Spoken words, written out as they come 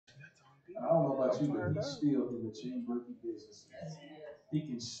I don't know about you, but he's still in the chain breaking business. He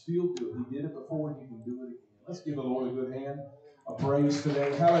can still do it. He did it before, and he can do it again. Let's give the Lord a good hand, a praise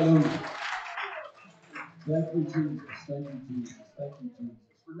today. Hallelujah. Thank you, Jesus. Thank you, Jesus. Thank you, Jesus.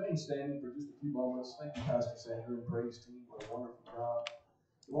 Remain standing for just a few moments. Thank you, Pastor Sandra and praise team. What a wonderful job.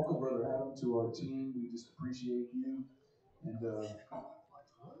 Welcome, Brother Adam, to our team. We just appreciate you. And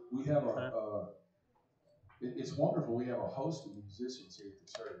we have it's wonderful. We have a host of musicians here at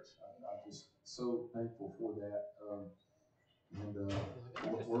the church. I'm just so thankful for that.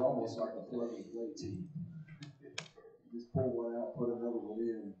 We're almost like a plug and play team. Just pull one out, put another one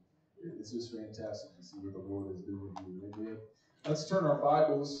in. It's just fantastic to see what the Lord is doing here. Amen. Let's turn our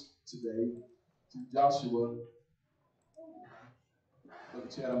Bibles today to Joshua. Look,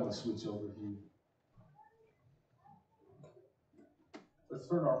 Chad, I'm going to switch over here. Let's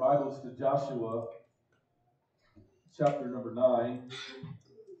turn our Bibles to Joshua, chapter number 9.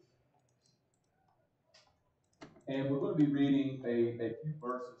 And we're going to be reading a few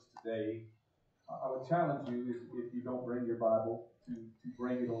verses today. I would challenge you, if you don't bring your Bible, to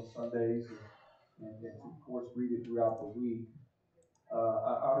bring it on Sundays and to, of course, read it throughout the week.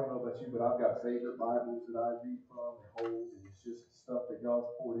 I don't know about you, but I've got favorite Bibles that I read from and hold, and it's just stuff that God's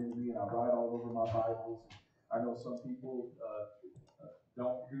poured into me, and I write all over my Bibles. I know some people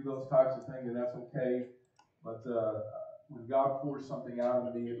don't do those types of things, and that's okay. But when God pours something out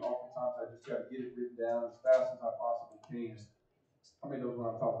into me, oftentimes I just got to get it written down as fast as I possibly can. How many knows what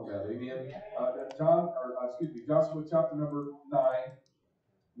I'm talking about? Amen. Joshua chapter number 9.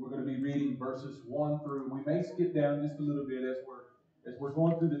 We're going to be reading verses 1 through. We may skip down just a little bit as we're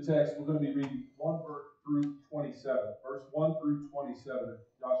going through the text. We're going to be reading 1 through 27, verse 1 through 27 of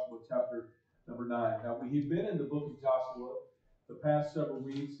Joshua chapter number 9. Now we have been in the book of Joshua the past several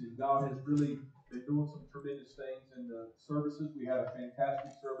weeks, and God has really been doing some tremendous things in the services. We had a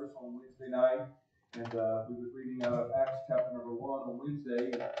fantastic service on Wednesday night. And we were reading out of Acts chapter number 1 on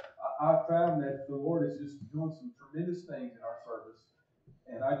Wednesday. And I found that the Lord is just doing some tremendous things in our service.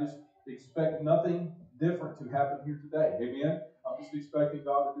 And I just expect nothing different to happen here today. Amen? I'm just expecting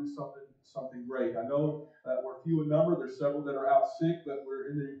God to do something great. I know that we're few in number. There's several that are out sick, but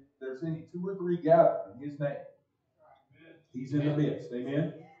there's any 2 or 3 gathered in His name. He's in the midst.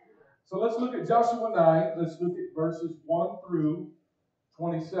 Amen? So let's look at Joshua 9. Let's look at verses 1 through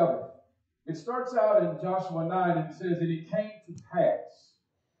 27. It starts out in Joshua 9 and it says, and it came to pass.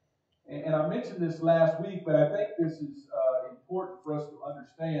 And I mentioned this last week, but I think this is important for us to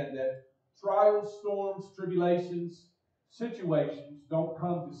understand that trials, storms, tribulations, situations don't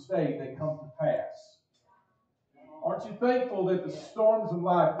come to stay, they come to pass. Aren't you thankful that the storms of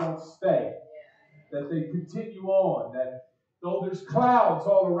life don't stay, that they continue on, that though there's clouds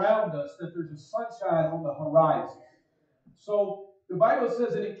all around us, that there's a sunshine on the horizon? So the Bible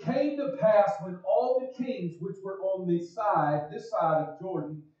says that it came to pass when all the kings which were on this side of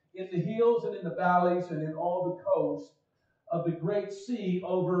Jordan, in the hills and in the valleys and in all the coast of the great sea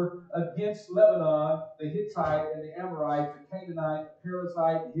over against Lebanon, the Hittite and the Amorite, the Canaanite, the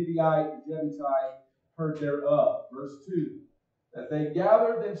Perizzite, the Hittite, the Jebusite, heard thereof. Verse 2, that they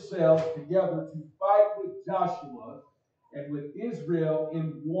gathered themselves together to fight with Joshua and with Israel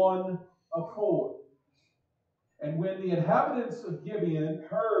in one accord. And when the inhabitants of Gibeon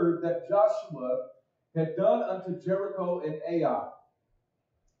heard that Joshua had done unto Jericho and Ai,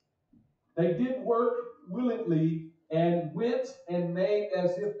 they did work willingly and went and made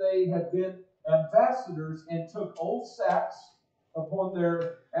as if they had been ambassadors and took old sacks upon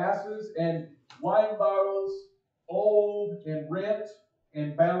their asses and wine bottles, old and rent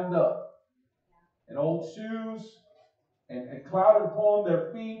and bound up, and old shoes and clouded upon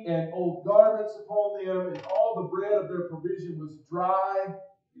their feet, and old garments upon them, and all the bread of their provision was dry, and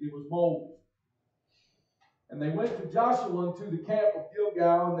it was moldy. And they went to Joshua unto the camp of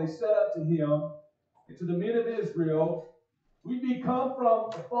Gilgal, and they said unto him, and to the men of Israel, we be come from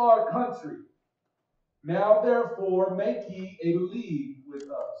a far country. Now therefore make ye a league with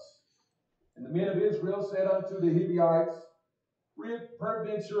us. And the men of Israel said unto the Hivites,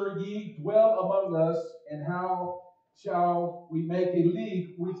 peradventure ye dwell among us, and how shall we make a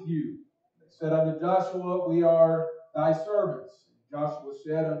league with you? They said unto Joshua, we are thy servants. And Joshua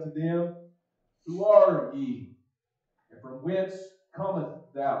said unto them, who are ye? And from whence cometh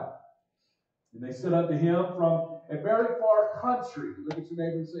thou? And they said unto him, from a very far country. Look at your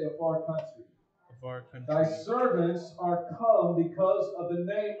neighbor and say, a far country. A far country. Thy servants are come because of the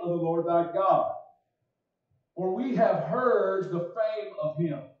name of the Lord thy God. For we have heard the fame of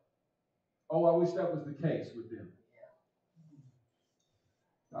him. Oh, I wish that was the case with them.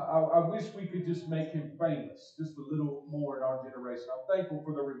 I wish we could just make him famous just a little more in our generation. I'm thankful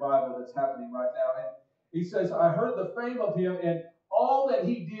for the revival that's happening right now. And he says, I heard the fame of him and all that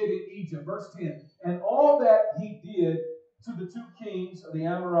he did in Egypt. Verse 10. And all that he did to the two kings of the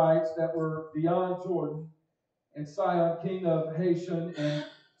Amorites that were beyond Jordan, and Sihon, king of Heshbon, and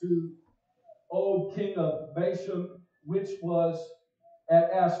to Og, king of Bashan, which was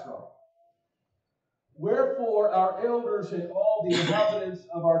at Ashtaroth. Wherefore our elders and all the inhabitants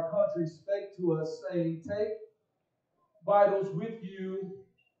of our country spake to us, saying, take vitals with you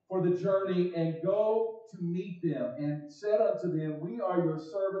for the journey, and go to meet them, and said unto them, we are your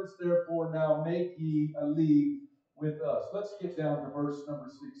servants, therefore now make ye a league with us. Let's get down to verse number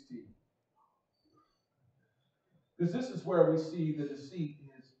 16. Because this is where we see the deceit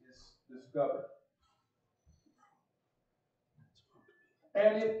is discovered.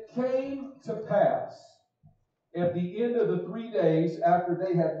 And it came to pass at the end of the 3 days after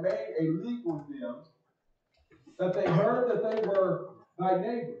they had made a league with them, that they heard that they were thy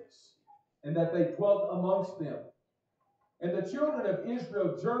neighbors, and that they dwelt amongst them. And the children of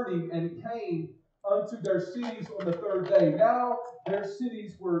Israel journeyed and came unto their cities on the 3rd day. Now their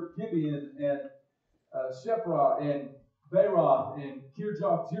cities were Gibeon and Shephra and Beeroth and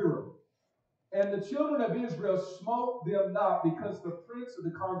Kirjath-jearim. And the children of Israel smote them not, because the prince of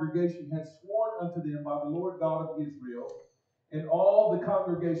the congregation had sworn unto them by the Lord God of Israel. And all the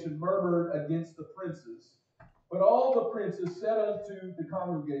congregation murmured against the princes. But all the princes said unto the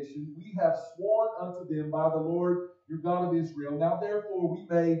congregation, we have sworn unto them by the Lord your God of Israel. Now therefore we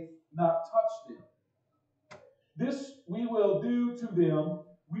may not touch them. This we will do to them.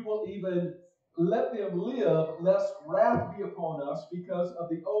 We will even let them live, lest wrath be upon us, because of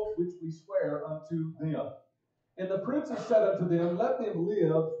the oath which we swear unto them. And the princes said unto them, let them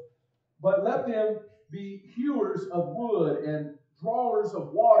live, but let them be hewers of wood and drawers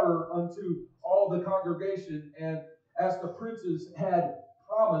of water unto all the congregation, and as the princes had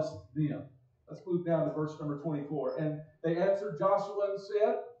promised them. Let's move down to verse number 24. And they answered Joshua and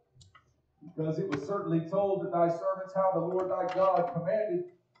said, because it was certainly told to thy servants how the Lord thy God commanded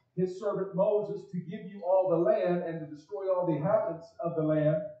his servant Moses to give you all the land and to destroy all the inhabitants of the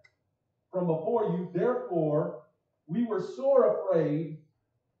land from before you. Therefore, we were sore afraid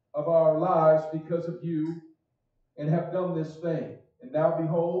of our lives because of you, and have done this thing. And now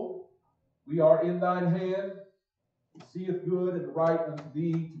behold, we are in thine hand. It seeth good and right unto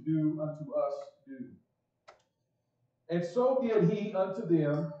thee to do unto us do. And so did he unto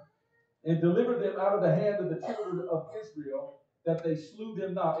them, and delivered them out of the hand of the children of Israel, that they slew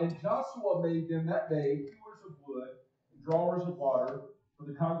them not. And Joshua made them that day hewers of wood, and drawers of water for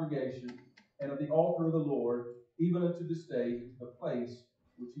the congregation, and of the altar of the Lord, even unto this day, the place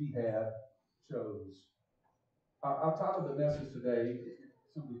which he had chose. I'll title the message today,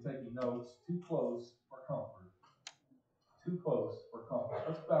 simply taking notes, Too Close for Comfort. Too close for comfort.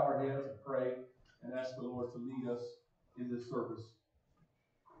 Let's bow our heads and pray and ask the Lord to lead us in this service.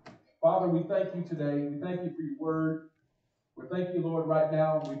 Father, we thank you today. We thank you for your word. We thank you, Lord, right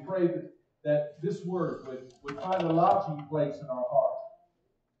now. And we pray that this word would find a lodging place in our heart.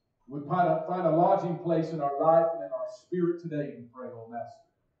 Would find a lodging place in our life and in our spirit today, we pray, oh Master.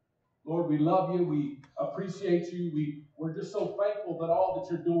 Lord, we love you. We appreciate you. We're just so thankful that all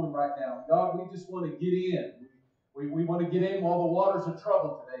that you're doing right now. God, we just want to get in. We want to get in while the waters of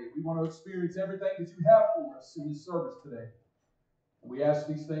trouble today. We want to experience everything that you have for us in this service today. And we ask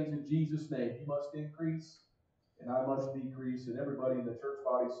these things in Jesus' name. You must increase, and I must decrease. And everybody in the church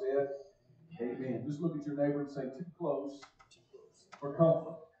body said, amen. Just look at your neighbor and say, too close for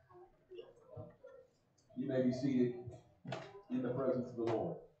comfort. You may be seated in the presence of the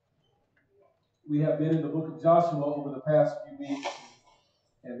Lord. We have been in the book of Joshua over the past few weeks,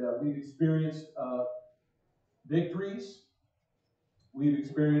 and we've experienced victories, we've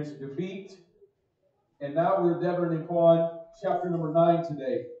experienced defeat, and now we're endeavoring upon chapter number 9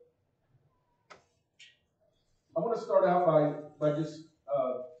 today. I want to start out by just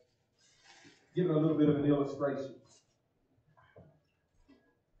giving a little bit of an illustration.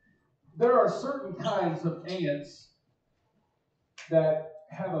 There are certain kinds of ants that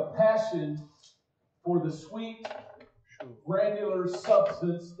have a passion for the sweet, granular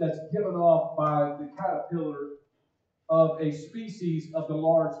substance that's given off by the caterpillar of a species of the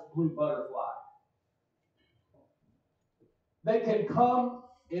large blue butterfly. They can come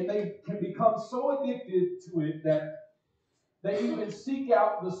and they can become so addicted to it that they even seek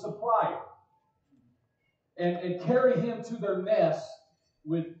out the supplier and carry him to their nest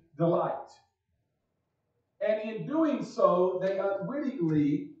with delight. And in doing so, they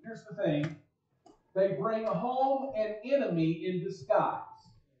unwittingly, here's the thing, they bring home an enemy in disguise.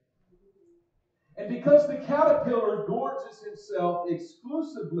 And because the caterpillar gorges himself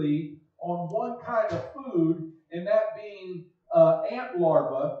exclusively on one kind of food, and that being ant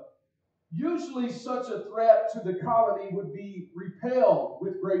larvae, usually such a threat to the colony would be repelled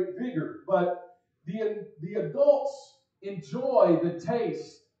with great vigor. But the adults enjoy the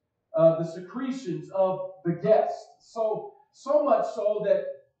taste, the secretions of the guest. So much so that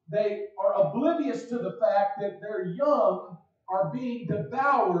they are oblivious to the fact that their young are being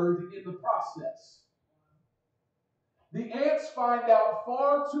devoured in the process. The ants find out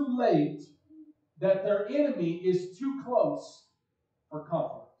far too late that their enemy is too close for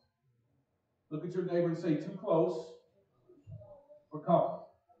comfort. Look at your neighbor and say, too close for comfort.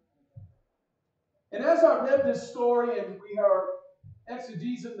 And as I read this story, and we are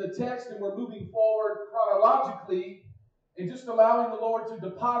exegesing the text and we're moving forward chronologically and just allowing the Lord to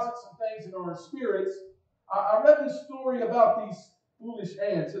deposit some things in our spirits, I read this story about these foolish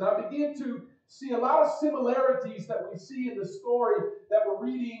ants, and I began to see a lot of similarities that we see in the story that we're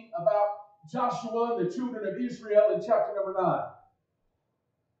reading about Joshua and the children of Israel in chapter number 9.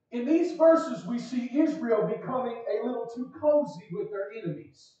 In these verses, we see Israel becoming a little too cozy with their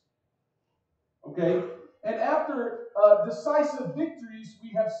enemies. Okay? And after decisive victories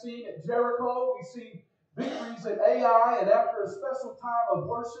we have seen at Jericho, we see victories at Ai, and after a special time of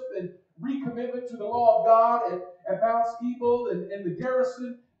worship and recommitment to the law of God at Mount Ebal and the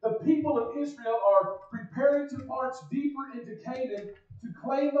garrison, the people of Israel are preparing to march deeper into Canaan to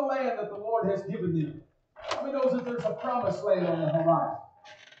claim the land that the Lord has given them. How many knows that there's a promised land on the horizon?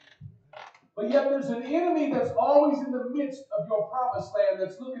 But yet there's an enemy that's always in the midst of your promised land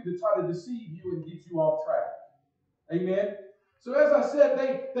that's looking to try to deceive you and get you off track. Amen? So as I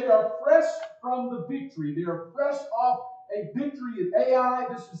said, they are fresh from the victory. They are fresh off a victory at Ai.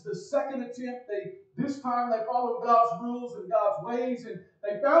 This is the second attempt. This time they followed God's rules and God's ways, and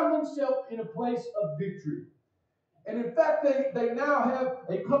they found themselves in a place of victory. And in fact, they now have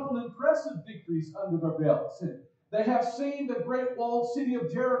a couple impressive victories under their belts. And they have seen the great walled city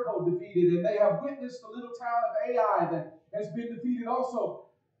of Jericho defeated, and they have witnessed the little town of Ai that has been defeated also.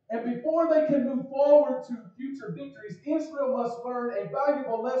 And before they can move forward to future victories, Israel must learn a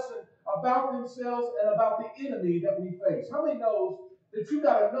valuable lesson about themselves and about the enemy that we face. How many knows that you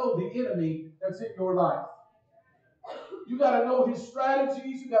got to know the enemy that's in your life? You got to know his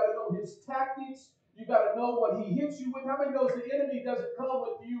strategies. You got to know his tactics. You got to know what he hits you with. How many knows the enemy doesn't come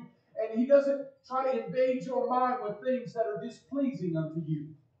with you and he doesn't try to invade your mind with things that are displeasing unto you?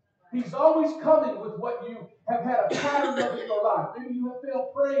 He's always coming with what you have had a pattern of in your life. Maybe you have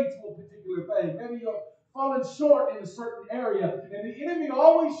failed prey to a particular thing. Maybe you have fallen short in a certain area. And the enemy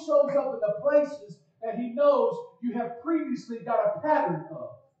always shows up in the places that he knows you have previously got a pattern of.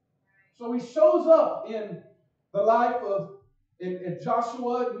 So he shows up in the life of in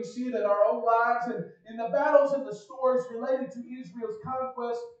Joshua, and we see it in our own lives, and in the battles and the stories related to Israel's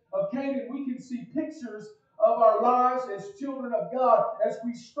conquest of Canaan, we can see pictures of our lives as children of God as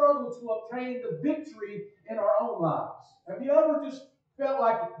we struggle to obtain the victory in our own lives. Have you ever just felt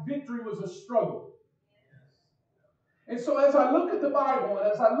like victory was a struggle? And so as I look at the Bible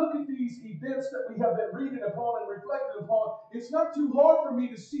and as I look at these events that we have been reading upon and reflecting upon, it's not too hard for me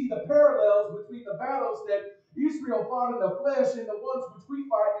to see the parallels between the battles that Israel fought in the flesh and the ones which we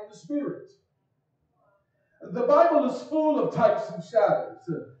fight in the spirit. The Bible is full of types and shadows.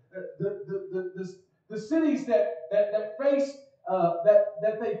 The cities that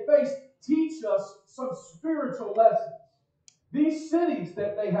they face teach us some spiritual lessons. These cities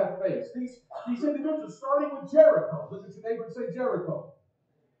that they have faced, these individuals, starting with Jericho. Look at your neighbor and say Jericho.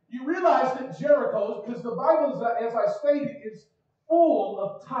 You realize that Jericho, because the Bible, as I stated, is full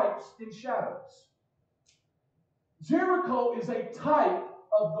of types and shadows. Jericho is a type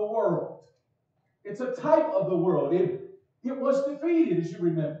of the world. It's a type of the world. It was defeated, as you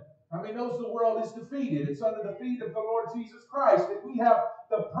remember. How many knows the world is defeated? It's under the feet of the Lord Jesus Christ. And we have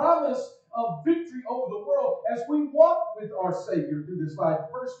the promise of victory over the world as we walk with our Savior through this life.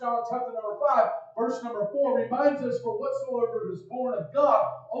 1 John chapter number 5, verse number 4 reminds us, for whatsoever is born of God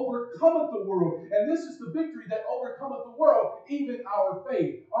overcometh the world. And this is the victory that overcometh the world, even our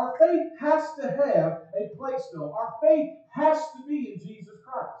faith. Our faith has to have a place, though. Our faith has to be in Jesus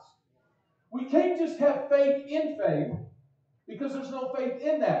Christ. We can't just have faith in faith, because there's no faith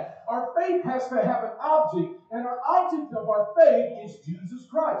in that. Our faith has to have an object, and our object of our faith is Jesus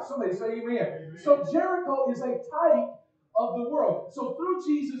Christ. Somebody say amen. So Jericho is a type of the world. So through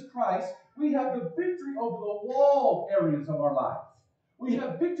Jesus Christ, we have the victory over the walled areas of our lives. We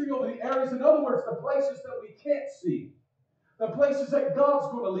have victory over the areas, in other words, the places that we can't see. The places that God's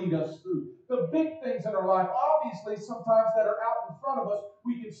going to lead us through. The big things in our life. obviously sometimes that are out in front of us.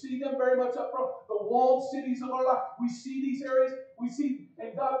 We can see them very much up front. The walled cities of our life. We see these areas. We see,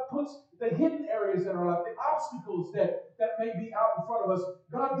 and God puts the hidden areas in our life, the obstacles that may be out in front of us.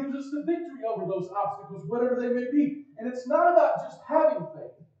 God gives us the victory over those obstacles, whatever they may be. And it's not about just having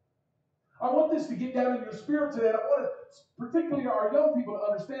faith. I want this to get down in your spirit today. And I want particularly our young people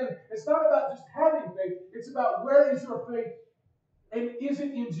to understand it's not about just having faith. It's about where is your faith and is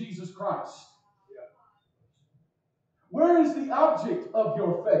it in Jesus Christ? Where is the object of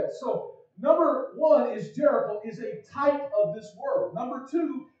your faith? So, number one is Jericho is a type of this world. Number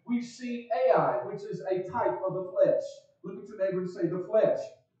two, we see Ai, which is a type of the flesh. Look at your neighbor and say, the flesh.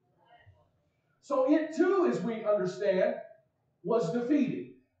 So it too, as we understand, was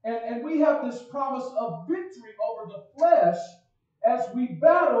defeated. And we have this promise of victory over the flesh as we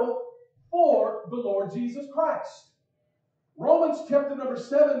battle for the Lord Jesus Christ. Romans chapter number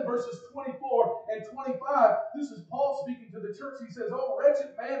 7, verses 24 and 25. This is Paul speaking to the church. He says, "Oh,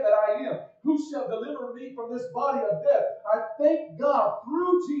 wretched man that I am, who shall deliver me from this body of death? I thank God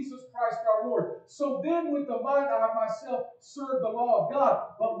through Jesus Christ our Lord. So then with the mind I myself serve the law of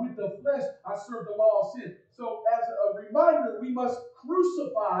God, but with the flesh I serve the law of sin." So as a reminder, we must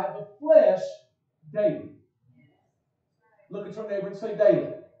crucify the flesh daily. Look at your neighbor and say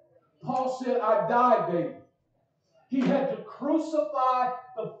daily. Paul said, I died daily. He had to crucify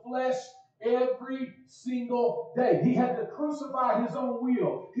the flesh every single day. He had to crucify his own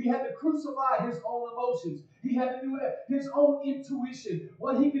will. He had to crucify his own emotions. He had to do it, his own intuition,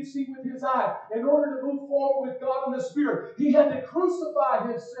 what he could see with his eye. In order to move forward with God in the Spirit, he had to crucify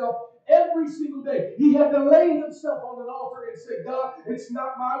himself every single day. He had to lay himself on an altar and say, God, it's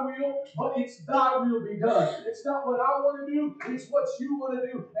not my will, but it's thy will be done. It's not what I want to do, it's what you want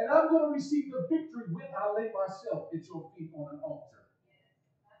to do. And I'm going to receive the victory when I lay myself at your feet on an altar.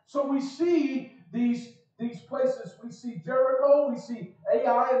 So we see these places. We see Jericho, we see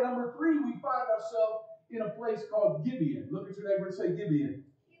Ai, and number three, we find ourselves in a place called Gibeon. Look at your neighbor and say Gibeon.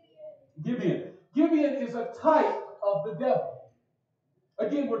 Gibeon. Gibeon is a type of the devil.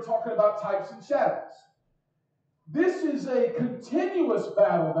 Again, we're talking about types and shadows. This is a continuous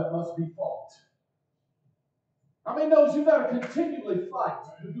battle that must be fought. How many knows you've got to continually fight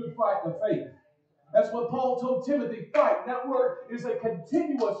the good fight of faith? That's what Paul told Timothy, fight. That word is a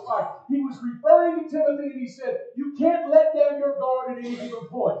continuous fight. He was referring to Timothy and he said, you can't let down your guard at any given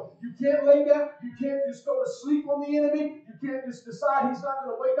point. You can't lay down. You can't just go to sleep on the enemy. You can't just decide he's not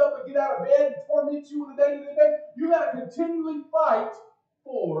going to wake up and get out of bed and torment you on the day to the day. You got to continually fight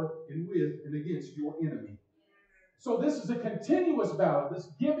for and with and against your enemy. So this is a continuous battle. This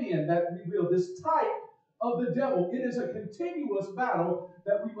Gibeon that we will, this type of the devil. It is a continuous battle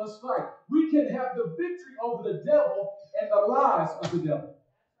that we must fight. We can have the victory over the devil and the lies of the devil.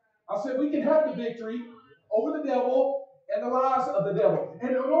 I said we can have the victory over the devil and the lies of the devil.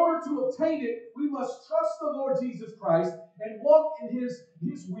 And in order to obtain it, we must trust the Lord Jesus Christ and walk in His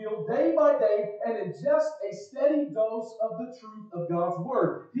will day by day and ingest a steady dose of the truth of God's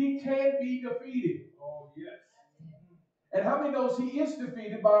Word. He can be defeated. Oh, yes. And how many knows He is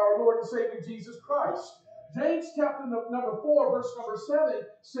defeated by our Lord and Savior Jesus Christ? James chapter number 4, verse number 7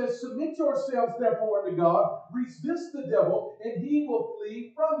 says, submit yourselves therefore unto God, resist the devil, and he will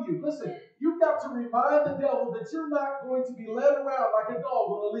flee from you. Listen, you've got to remind the devil that you're not going to be led around like a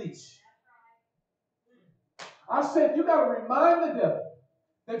dog on a leash. I said, you got to remind the devil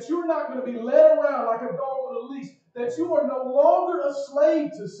that you're not going to be led around like a dog on a leash, that you are no longer a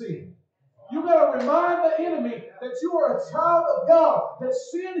slave to sin. You got to remind the enemy that you are a child of God, that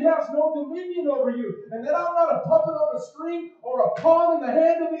sin has no dominion over you, and that I'm not a puppet on a string or a pawn in the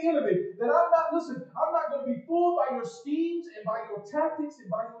hand of the enemy. That I'm not going to be fooled by your schemes and by your tactics and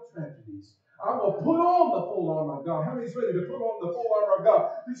by your tragedies. I will put on the full armor of God. How many is ready to put on the full armor of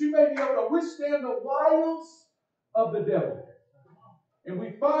God? That you may be able to withstand the wiles of the devil. And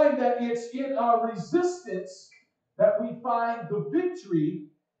we find that it's in our resistance that we find the victory.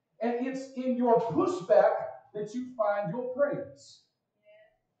 And it's in your pushback that you find your praise.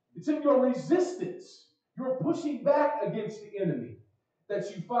 It's in your resistance, your pushing back against the enemy,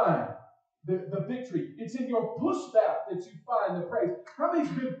 that you find the victory. It's in your pushback that you find the praise. How many's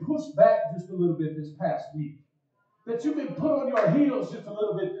been pushed back just a little bit this past week? That you've been put on your heels just a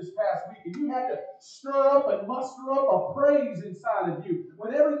little bit this past week, and you had to stir up and muster up a praise inside of you.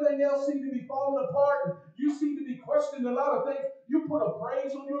 When everything else seemed to be falling apart, and you seem to be questioning a lot of things, you put a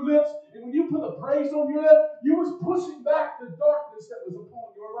praise on your lips, and when you put a praise on your lips, you was pushing back the darkness that was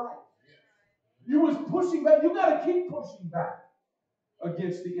upon your life. You was pushing back. You got to keep pushing back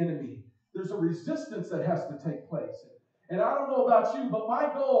against the enemy. There's a resistance that has to take place. And I don't know about you, but my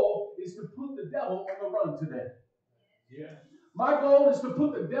goal is to put the devil on the run today. Yeah. My goal is to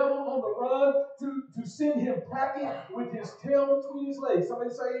put the devil on the run, to send him packing with his tail between his legs. Somebody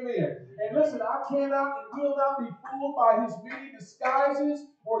say amen. And listen, I cannot and will not be fooled by his many disguises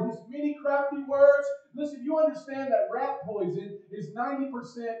or his many crafty words. Listen, you understand that rat poison is 90%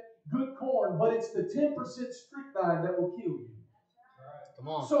 good corn, but it's the 10% strychnine that will kill you. Come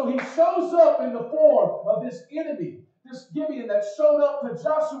on. So he shows up in the form of this enemy, this Gibeon that showed up to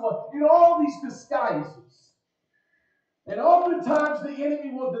Joshua in all these disguises. And oftentimes the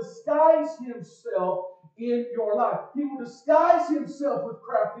enemy will disguise himself in your life. He will disguise himself with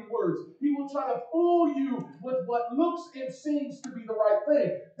crafty words. He will try to fool you with what looks and seems to be the right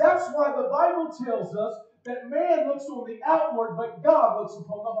thing. That's why the Bible tells us that man looks on the outward, but God looks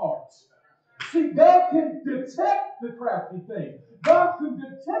upon the hearts. See, God can detect the crafty thing. God can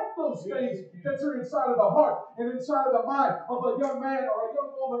detect those things that are inside of the heart and inside of the mind of a young man or a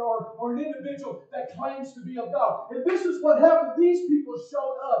young woman or an individual that claims to be of God. And this is what happened. These people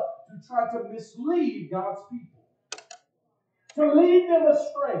showed up to try to mislead God's people, to lead them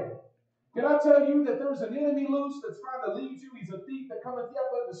astray. Can I tell you that there's an enemy loose that's trying to lead you? He's a thief that cometh yet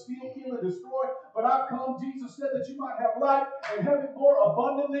but to steal, kill, and destroy. But I've come, Jesus said, that you might have life and have it more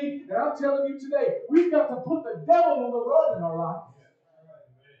abundantly. And I'm telling you today, we've got to put the devil on the run in our life.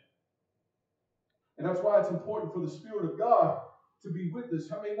 And that's why it's important for the Spirit of God to be with us.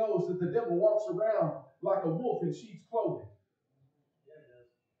 How many knows that the devil walks around like a wolf in sheep's clothing?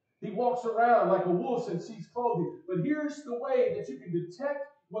 He walks around like a wolf in sheep's clothing. But here's the way that you can detect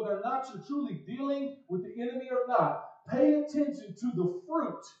whether or not you're truly dealing with the enemy or not. Pay attention to the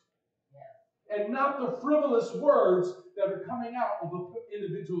fruit and not the frivolous words that are coming out of the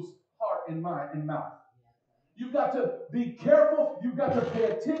individual's heart and mind and mouth. You've got to be careful. You've got to pay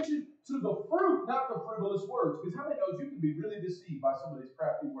attention to the fruit, not the frivolous words. Because how many knows you can be really deceived by some of these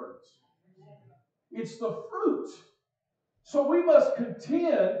crafty words? It's the fruit. So we must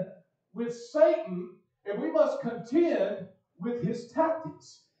contend with Satan, and we must contend with his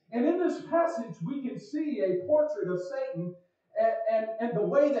tactics. And in this passage, we can see a portrait of Satan and the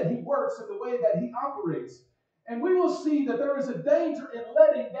way that he works and the way that he operates. And we will see that there is a danger in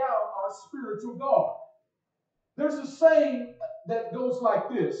letting down our spiritual guard. There's a saying that goes like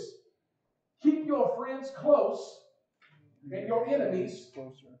this: keep your friends close and your enemies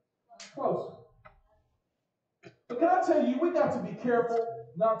closer. But can I tell you, we got to be careful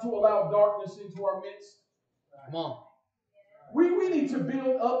not to allow darkness into our midst. Come on. We need to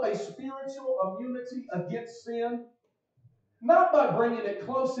build up a spiritual immunity against sin, not by bringing it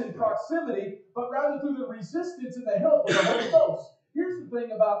close in proximity, but rather through the resistance and the help of the Holy Ghost. Here's the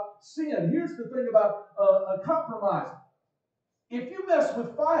thing about sin. Here's the thing about compromise. If you mess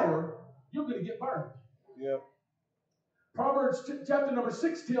with fire, you're going to get burned. Yep. Proverbs chapter number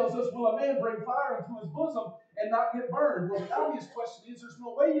 6 tells us, will a man bring fire into his bosom and not get burned? Well, the obvious question is, there's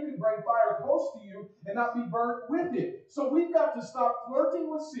no way you can bring fire close to you and not be burnt with it. So we've got to stop flirting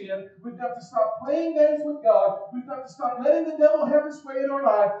with sin. We've got to stop playing games with God. We've got to stop letting the devil have his way in our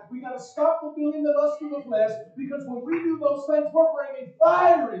life. We've got to stop fulfilling the lust of the flesh, because when we do those things, we're bringing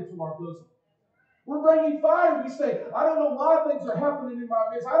fire into our bosom. We're bringing fire. We say, I don't know why things are happening in my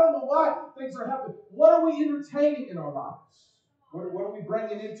midst. I don't know why things are happening. What are we entertaining in our lives? What are we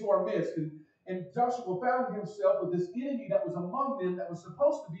bringing into our midst? And Joshua found himself with this enemy that was among them that was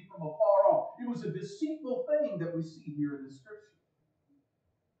supposed to be from afar off. It was a deceitful thing that we see here in the scripture.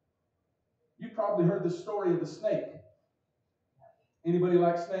 You probably heard the story of the snake. Anybody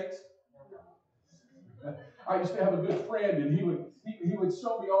like snakes? I used to have a good friend, and he would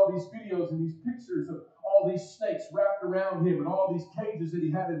show me all these videos and these pictures of all these snakes wrapped around him and all these cages that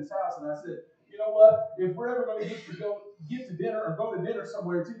he had in his house. And I said, you know what? If we're ever going to get to dinner or go to dinner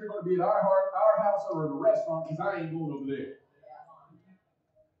somewhere, it's either going to be at our house or at a restaurant, because I ain't going over there.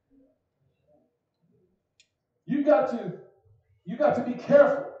 You got to be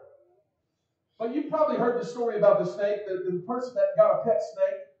careful. But you've probably heard the story about the snake, the person that got a pet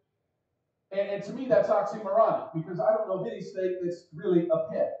snake. And to me, that's oxymoronic, because I don't know of any snake that's really a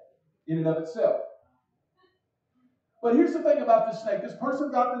pet in and of itself. But here's the thing about the snake. This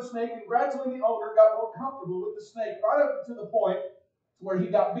person got the snake, and gradually the owner got more comfortable with the snake, right up to the point where he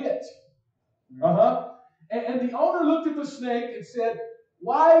got bit. And the owner looked at the snake and said,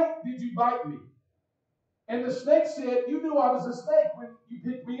 why did you bite me? And the snake said, you knew I was a snake when you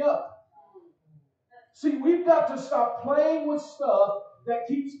picked me up. See, we've got to stop playing with stuff that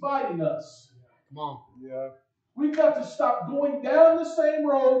keeps biting us. Come on. Yeah. We've got to stop going down the same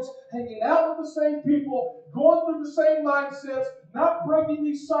roads, hanging out with the same people, going through the same mindsets, not breaking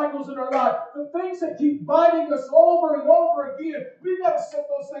these cycles in our life. The things that keep biting us over and over again, we've got to set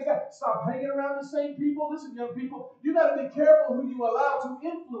those things out. Stop hanging around the same people. Listen, young people, you've got to be careful who you allow to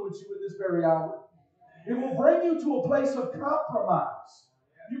influence you in this very hour. It will bring you to a place of compromise.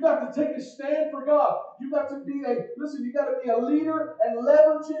 You've got to take a stand for God. You've got to be you've got to be a leader and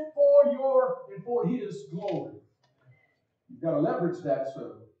leverage it for His glory. You've got to leverage that.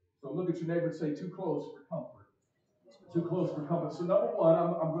 So look at your neighbor and say, too close for comfort. Too close for comfort. So number one,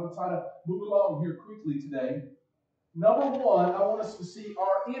 I'm going to try to move along here quickly today. Number one, I want us to see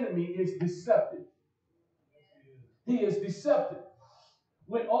our enemy is deceptive. He is deceptive.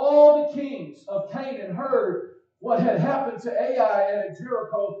 When all the kings of Canaan heard what had happened to Ai and at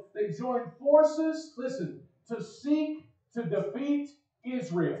Jericho, they joined forces, listen, to seek to defeat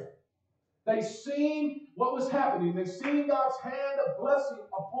Israel. They seen what was happening. They seen God's hand of blessing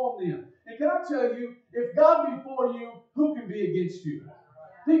upon them. And can I tell you, if God be for you, who can be against you?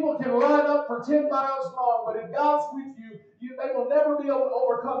 People can line up for 10 miles long, but if God's with you, they will never be able to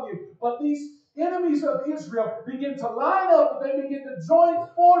overcome you. But these enemies of Israel begin to line up, and they begin to join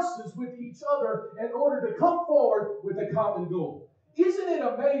forces with each other in order to come forward with a common goal. Isn't it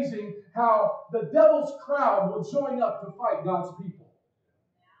amazing how the devil's crowd will join up to fight God's people?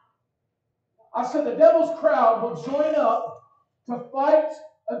 I said the devil's crowd will join up to fight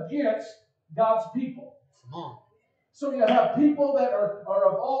against God's people. So you have people that are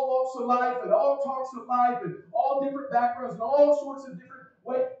of all walks of life and all talks of life and all different backgrounds and all sorts of different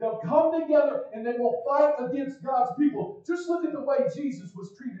ways. They'll come together and they will fight against God's people. Just look at the way Jesus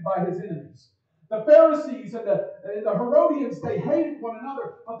was treated by his enemies. The Pharisees and the Herodians, they hated one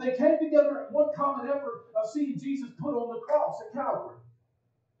another, but they came together in one common effort of seeing Jesus put on the cross at Calvary.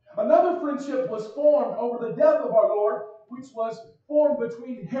 Another friendship was formed over the death of our Lord, which was formed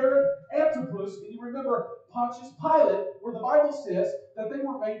between Herod Antipas, and you remember Pontius Pilate, where the Bible says that they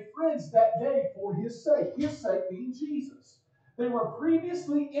were made friends that day for his sake being Jesus. They were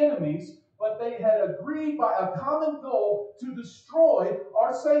previously enemies, but they had agreed by a common goal to destroy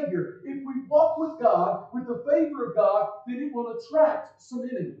our Savior. If we walk with God, with the favor of God, then it will attract some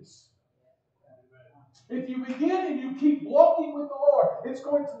enemies. If you begin and you keep walking with the Lord, it's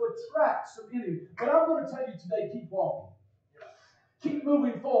going to attract some enemies. But I'm going to tell you today, keep walking. Keep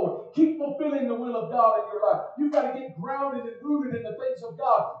moving forward. Keep fulfilling the will of God in your life. You've got to get grounded and rooted in the things of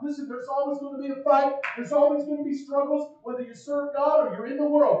God. Listen, there's always going to be a fight. There's always going to be struggles, whether you serve God or you're in the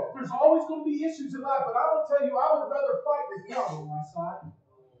world. There's always going to be issues in life. But I will tell you, I would rather fight with God on my side.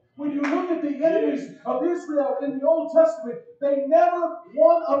 When you look at the enemies of Israel in the Old Testament, they never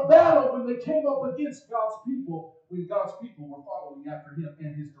won a battle when they came up against God's people, when God's people were following after Him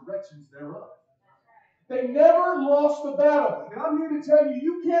and His directions thereof. They never lost a battle. And I'm here to tell you,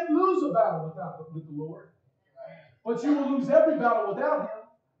 you can't lose a battle with the Lord. But you will lose every battle without Him.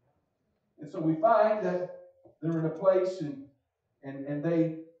 And so we find that they're in a place and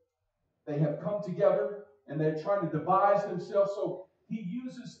they have come together and they're trying to devise themselves. So he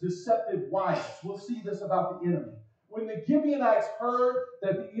uses deceptive wiles. We'll see this about the enemy. When the Gibeonites heard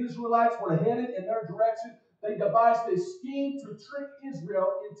that the Israelites were headed in their direction, they devised a scheme to trick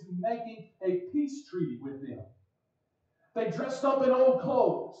Israel into making a peace treaty with them. They dressed up in old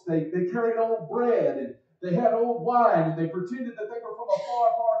clothes. They carried old bread, and they had old wine, and they pretended that they were from a far,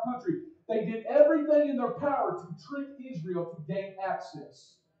 far country. They did everything in their power to trick Israel to gain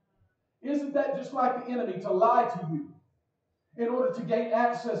access. Isn't that just like the enemy, to lie to you in order to gain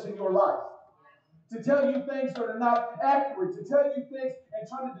access in your life? To tell you things that are not accurate, to tell you things and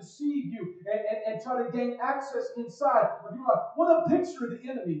try to deceive you and try to gain access inside of your life. What a picture of the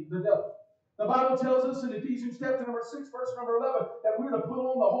enemy, the devil. The Bible tells us in Ephesians chapter number 6, verse number 11, that we're to put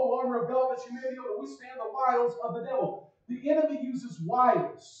on the whole armor of God that you may be able to withstand the wiles of the devil. The enemy uses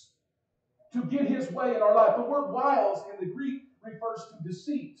wiles to get his way in our life. The word wiles in the Greek refers to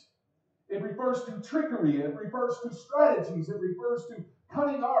deceit. It refers to trickery. It refers to strategies. It refers to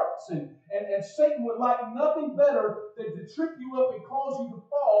cunning arts. And Satan would like nothing better than to trip you up and cause you to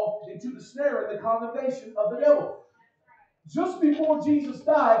fall into the snare and the condemnation of the devil. Just before Jesus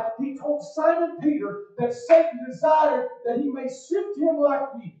died, he told Simon Peter that Satan desired that he may sift him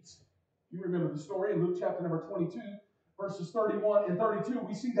like wheat. You remember the story in Luke chapter number 22, verses 31 and 32.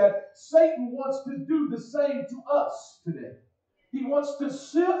 We see that Satan wants to do the same to us today. He wants to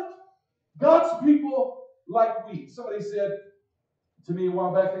sift God's people like wheat. Somebody said to me a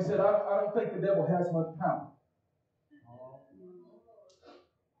while back, they said, I don't think the devil has much power.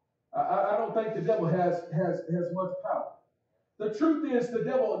 I don't think the devil has much power. The truth is, the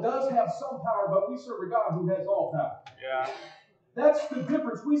devil does have some power, but we serve a God who has all power. Yeah. That's the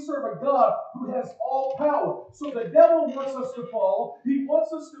difference. We serve a God who has all power. So the devil wants us to fall. He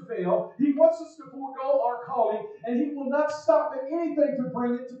wants us to fail. He wants us to forego our calling, and he will not stop at anything to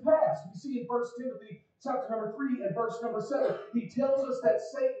bring it to pass. We see in 1 Timothy chapter number 3 and verse number 7, he tells us that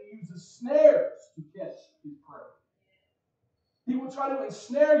Satan uses snares to catch his prey. He will try to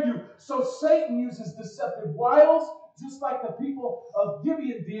ensnare you. So Satan uses deceptive wiles, just like the people of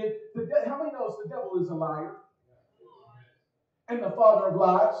Gibeon did. How many knows the devil is a liar and the father of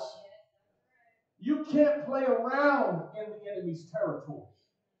lies? You can't play around in the enemy's territory.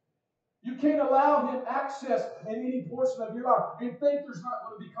 You can't allow him access in any portion of your life and think there's not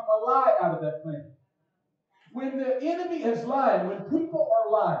going to become a lie out of that thing. When the enemy is lying, when people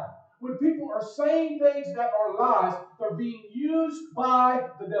are lying, when people are saying things that are lies, they're being used by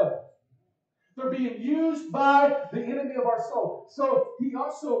the devil. They're being used by the enemy of our soul. So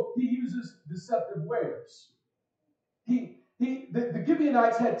he uses deceptive wares. The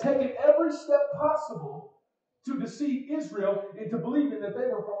Gibeonites had taken every step possible to deceive Israel into believing that they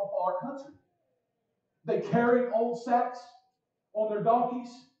were from a far country. They carried old sacks on their donkeys.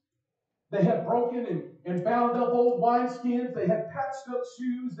 They had broken and bound up old wineskins. They had patched up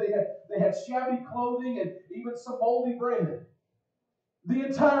shoes. They had shabby clothing and even some moldy bread. The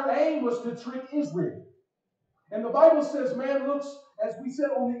entire aim was to trick Israel. And the Bible says man looks, as we said,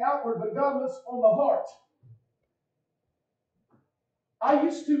 on the outward, but God looks on the heart. I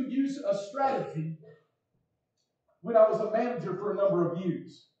used to use a strategy when I was a manager for a number of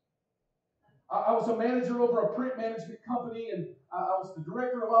years. I was a manager over a print management company, and I was the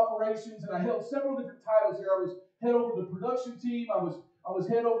director of operations, and I held several different titles there. I was head over the production team. I was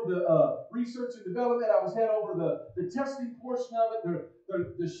head over the research and development. I was head over the testing portion of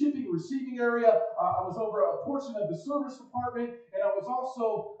it, the shipping and receiving area. I was over a portion of the service department, and I was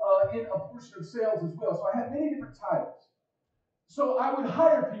also in a portion of sales as well. So I had many different titles. So I would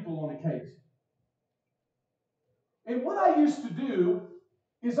hire people on occasion. And what I used to do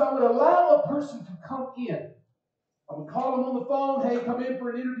is I would allow a person to come in. I would call them on the phone, hey, come in for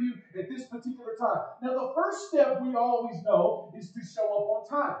an interview at this particular time. Now, the first step we always know is to show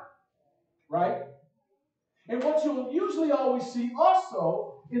up on time, right? And what you'll usually always see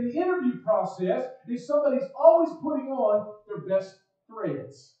also in the interview process is somebody's always putting on their best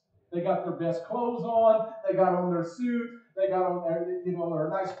threads. They got their best clothes on, they got on their suit, they got on their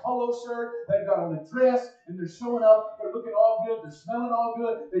nice polo shirt, they've got on a dress, and they're showing up, they're looking all good, they're smelling all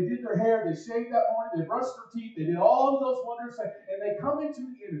good, they did their hair, they shaved that morning, they brushed their teeth, they did all of those wondrous things, and they come into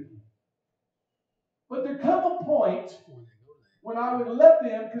the interview. But there come a point when I would let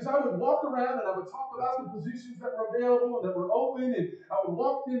them, because I would walk around and I would talk about the positions that were available and that were open, and I would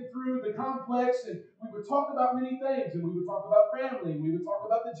walk them through the complex, and we would talk about many things, and we would talk about family, and we would talk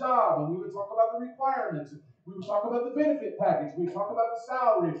about the job, and we would talk about the requirements, and we would talk about the benefit package, we would talk about the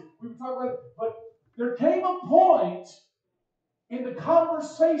salaries, we would talk about, but there came a point in the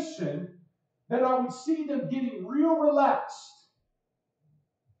conversation that I would see them getting real relaxed.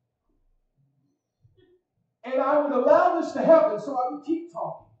 And I would allow this to happen, so I would keep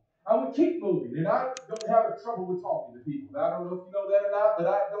talking. I would keep moving, and I don't have trouble with talking to people. Now, I don't know if you know that or not, but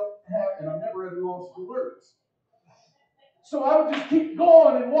I don't have, and I'm never at a loss for words. So I would just keep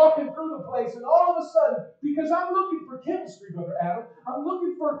going and walking through the place, and all of a sudden, because I'm looking for chemistry, Brother Adam, I'm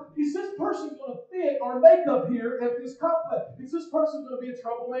looking for, is this person going to fit our makeup here at this complex? Is this person going to be a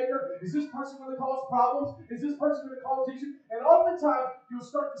troublemaker? Is this person going to cause problems? Is this person going to cause issues? And oftentimes, you'll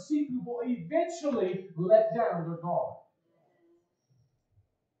start to see people eventually let down their guard.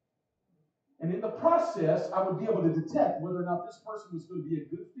 And in the process, I would be able to detect whether or not this person was going to be a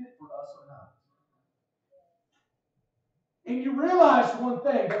good fit for us or not. And you realize one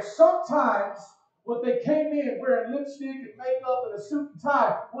thing, that sometimes what they came in wearing lipstick and makeup and a suit and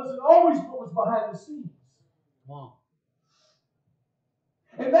tie wasn't always what was behind the scenes. Wow.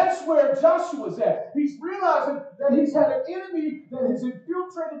 And that's where Joshua's at. He's realizing that he's had an enemy that has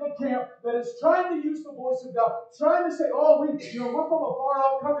infiltrated the camp, that is trying to use the voice of God, trying to say, we're from a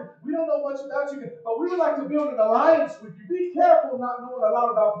far-off country. We don't know much about you, but we would like to build an alliance with you. Be careful not knowing a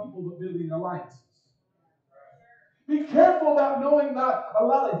lot about people, but building alliances. Be careful about knowing not a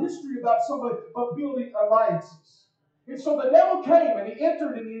lot of history about somebody, but building alliances. And so the devil came and he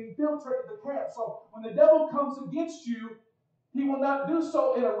entered and he infiltrated the camp. So when the devil comes against you, he will not do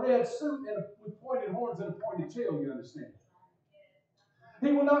so in a red suit and with pointed horns and a pointed tail, you understand?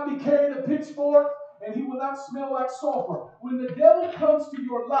 He will not be carrying a pitchfork, and he will not smell like sulfur. When the devil comes to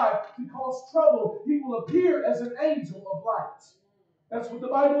your life to cause trouble, he will appear as an angel of light. That's what the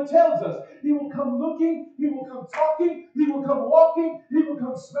Bible tells us. He will come looking, he will come talking, he will come walking, he will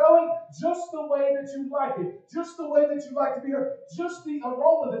come smelling just the way that you like it, just the way that you like to be heard, just the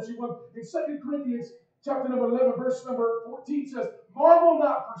aroma that you want. In 2 Corinthians chapter number 11, verse number 14 says, marvel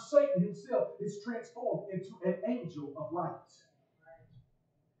not, for Satan himself is transformed into an angel of light.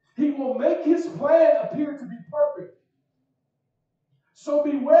 He will make his plan appear to be perfect. So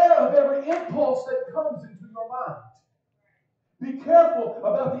beware of every impulse that comes into your mind. Be careful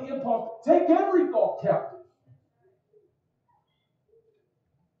about the impulse. Take every thought captive.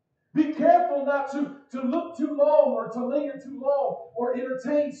 Be careful not to look too long or to linger too long or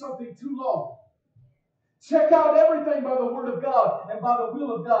entertain something too long. Check out everything by the Word of God and by the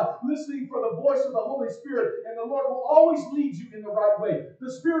will of God, listening for the voice of the Holy Spirit, and the Lord will always lead you in the right way.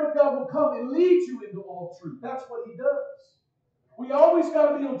 The Spirit of God will come and lead you into all truth. That's what He does. We always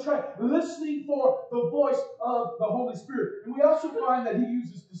got to be on track, listening for the voice of the Holy Spirit. And we also find that He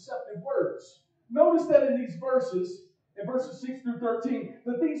uses deceptive words. Notice that in these verses, in verses 6 through 13,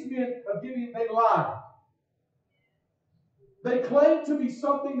 that these men of Gibeon, they lied. They claimed to be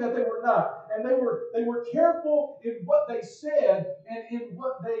something that they were not. And they were careful in what they said and in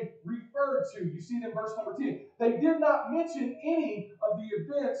what they referred to. You see it in verse number 10. They did not mention any of the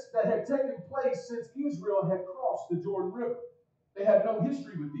events that had taken place since Israel had crossed the Jordan River. They had no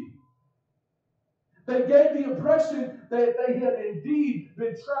history with these. They gave the impression that they had indeed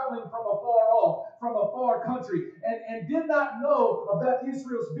been traveling from afar off, from a far country, and did not know about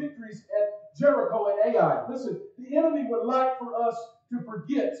Israel's victories at Jericho and Ai. Listen, the enemy would like for us to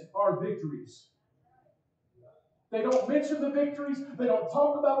forget our victories. They don't mention the victories. They don't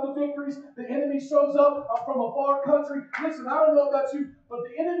talk about the victories. The enemy shows up from a far country. Listen, I don't know about you, but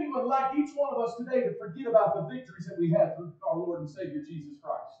the enemy would like each one of us today to forget about the victories that we had through our Lord and Savior Jesus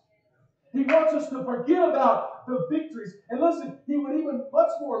Christ. He wants us to forget about the victories. And listen, He would even much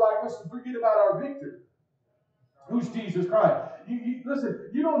more like us to forget about our victor, who's Jesus Christ. Listen,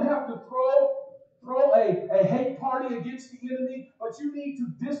 you don't have to throw a hate party against the enemy, but you need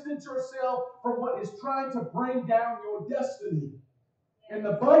to distance yourself from what is trying to bring down your destiny. And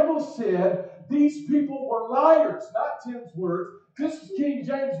the Bible said these people were liars, not Tim's words. This is King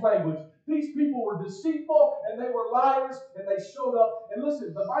James language. These people were deceitful and they were liars and they showed up. And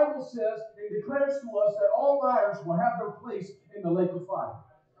listen, the Bible says and declares to us that all liars will have their place in the lake of fire.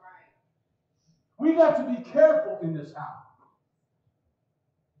 We got to be careful in this hour.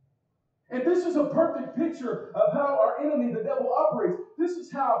 And this is a perfect picture of how our enemy, the devil, operates. This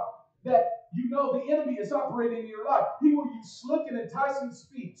is how that you know the enemy is operating in your life. He will use slick and enticing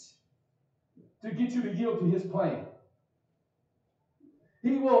speech to get you to yield to his plan.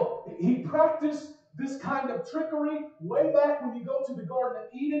 He practiced this kind of trickery way back when you go to the Garden of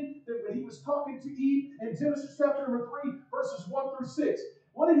Eden, that when he was talking to Eve in Genesis chapter number 3, verses 1 through 6.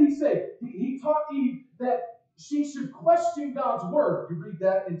 What did he say? He taught Eve that she should question God's word. You read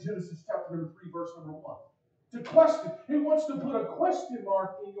that in Genesis chapter number 3, verse number 1. To question. He wants to put a question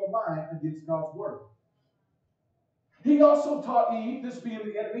mark in your mind against God's word. He also taught Eve, this being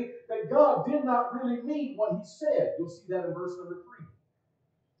the enemy, that God did not really mean what he said. You'll see that in verse number 3.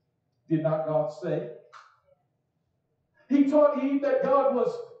 Did not God say? He taught Eve that God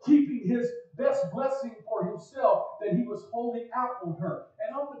was keeping his best blessing for himself, that he was holding out on her.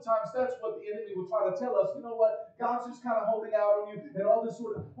 And oftentimes that's what the enemy will try to tell us. You know what? God's just kind of holding out on you and all this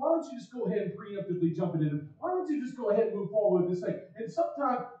sort of, why don't you just go ahead and preemptively jump into it? Why don't you just go ahead and move forward with this thing? And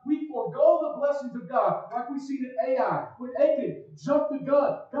sometimes we forego the blessings of God, like we see in Ai, when Achan jumped the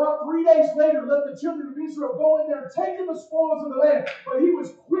gun. God 3 days later let the children of Israel go in there and take in the spoils of the land, but he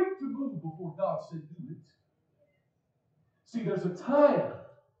was quick to move before God said do it. See, there's a time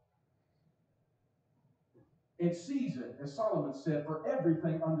and season, as Solomon said, for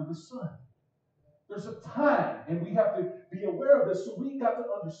everything under the sun. There's a time, and we have to be aware of this, so we got to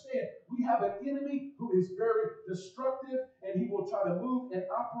understand we have an enemy who is very destructive, and he will try to move and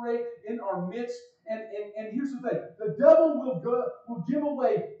operate in our midst. And here's the thing. The devil will give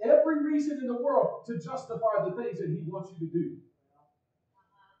away every reason in the world to justify the things that he wants you to do.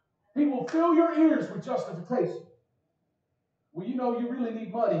 He will fill your ears with justification. Well, you know, you really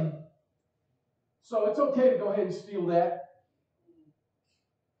need money, so it's okay to go ahead and steal that.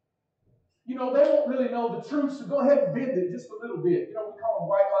 You know, they won't really know the truth, so go ahead and bend it just a little bit. You know, we call them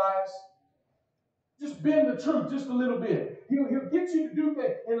white lies. Just bend the truth just a little bit. He'll get you to do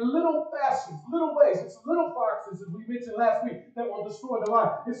things in little fashions, little ways. It's little foxes, as we mentioned last week, that will destroy the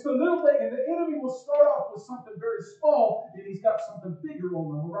life. It's the little thing, and the enemy will start off with something very small, and he's got something bigger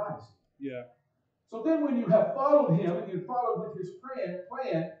on the horizon. Yeah. So then when you have followed him and you followed with his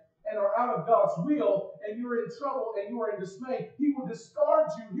plan, and are out of God's will, and you're in trouble and you are in dismay, he will discard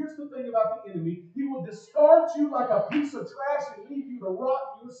you. Here's the thing about the enemy. He will discard you like a piece of trash and leave you to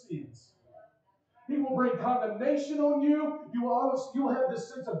rot in your sins. He will bring condemnation on you. You'll have this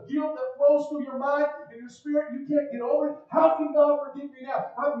sense of guilt that flows through your mind and your spirit. You can't get over it. How can God forgive me now?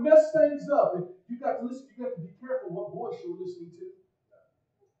 I've messed things up. And you've got to listen. You've got to be careful what voice you're listening to.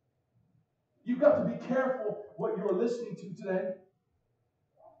 You've got to be careful what you're listening to today.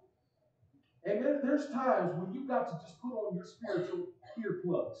 And there's times when you've got to just put on your spiritual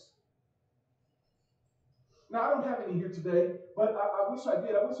earplugs. Now, I don't have any here today, but I wish I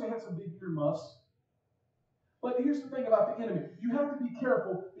did. I wish I had some big earmuffs. But here's the thing about the enemy. You have to be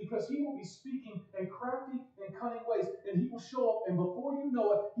careful because he will be speaking in crafty and cunning ways, and he will show up, and before you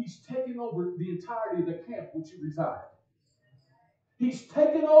know it, he's taken over the entirety of the camp which you reside. He's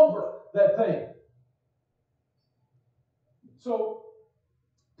taken over that thing. So,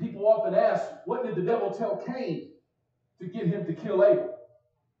 people often ask, what did the devil tell Cain to get him to kill Abel?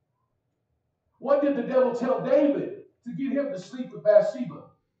 What did the devil tell David to get him to sleep with Bathsheba?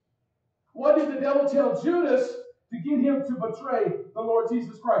 What did the devil tell Judas to get him to betray the Lord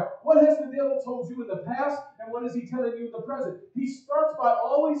Jesus Christ? What has the devil told you in the past, and what is he telling you in the present? He starts by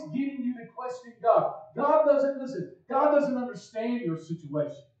always getting you to question God. God doesn't understand your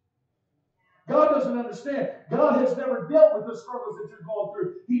situation. God doesn't understand. God has never dealt with the struggles that you're going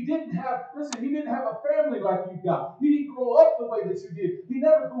through. He didn't have a family like you got. He didn't grow up the way that you did. He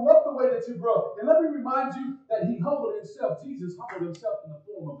never grew up the way that you grew up. And let me remind you that he humbled himself. Jesus humbled himself in the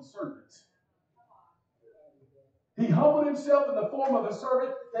form of a servant. He humbled himself in the form of a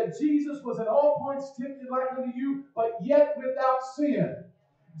servant, that Jesus was at all points tempted like unto you, but yet without sin.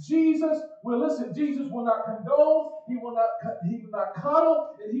 Jesus will not condone, he will not coddle,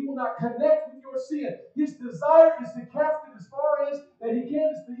 and he will not connect with your sin. His desire is to cast it as far as that he can,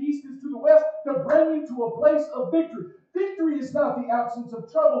 as the east is to the west, to bring you to a place of victory. Victory is not the absence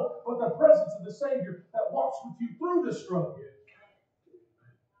of trouble, but the presence of the Savior that walks with you through the struggle.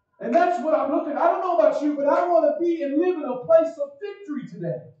 And that's what I'm looking at. I don't know about you, but I want to be and live in a place of victory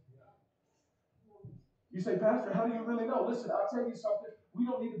today. You say, Pastor, how do you really know? Listen, I'll tell you something. We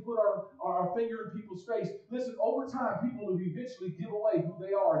don't need to put our finger in people's face. Listen, over time, people will eventually give away who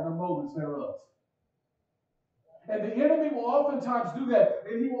they are and their motives thereof. And the enemy will oftentimes do that.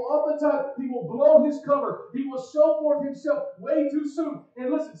 And he will blow his cover. He will show forth himself way too soon.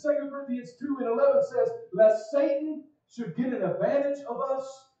 And listen, 2 Corinthians 2:11 says, lest Satan should get an advantage of us.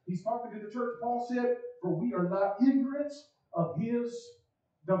 He's talking to the church. Paul said, for we are not ignorant of his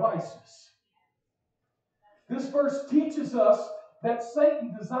devices. This verse teaches us that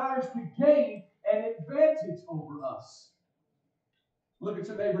Satan desires to gain an advantage over us. Look at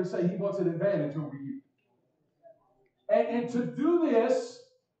your neighbor and say, he wants an advantage over you. And to do this,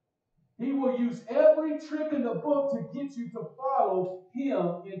 he will use every trick in the book to get you to follow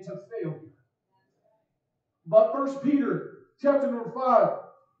him into failure. But 1 Peter chapter number 5,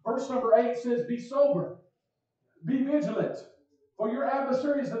 verse number 8 says, be sober, be vigilant. For your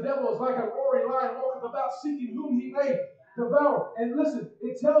adversary, the devil, is like a roaring lion, walketh about seeking whom he may devour. And listen,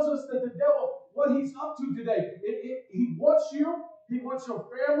 it tells us that the devil, what he's up to today, he wants you, he wants your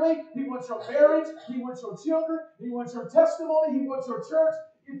family, he wants your marriage, he wants your children, he wants your testimony, he wants your church.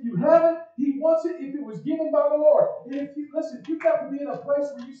 If you have it, he wants it if it was given by the Lord. And if you listen, you've got to be in a place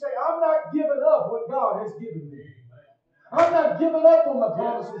where you say, I'm not giving up what God has given me. I'm not giving up on the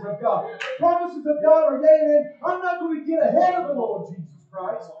promises of God. The promises of God are yea and amen. I'm not going to get ahead of the Lord Jesus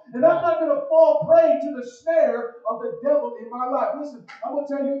Christ. And I'm not going to fall prey to the snare of the devil in my life. Listen, I'm going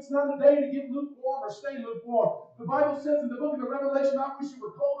to tell you, it's not a day to get lukewarm or stay lukewarm. The Bible says in the book of the Revelation, I wish you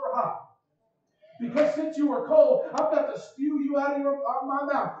were cold or hot. Because since you are cold, I've got to spew you out of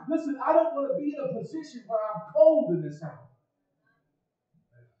my mouth. Listen, I don't want to be in a position where I'm cold in this hour.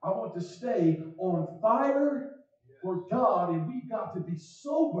 I want to stay on fire for God, and we've got to be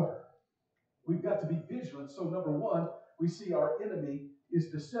sober. We've got to be vigilant. So number one, we see our enemy is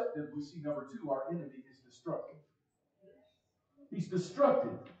deceptive. We see number two, our enemy is destructive. He's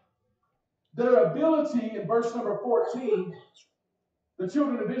destructive. Their ability, in verse number 14, the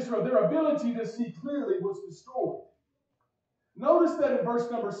children of Israel, their ability to see clearly was destroyed. Notice that in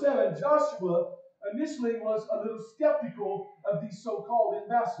verse number 7, Joshua initially was a little skeptical of these so-called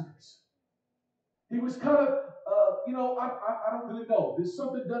ambassadors. He was kind of, I don't really know. There's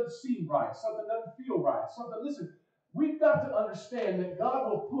something doesn't seem right. Something doesn't feel right. Listen, we've got to understand that God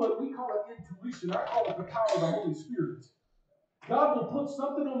will put, we call it intuition. I call it the power of the Holy Spirit. God will put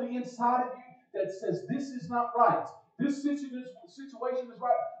something on the inside of you that says, this is not right. This situation is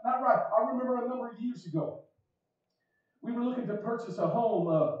not right. I remember a number of years ago, we were looking to purchase a home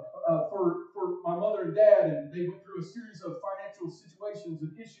for my mother and dad, and they went through a series of financial situations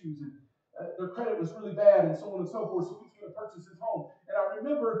and issues, and their credit was really bad, and so on and so forth. So we was going to purchase this home. And I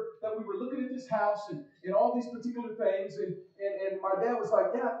remember that we were looking at this house and all these particular things, and my dad was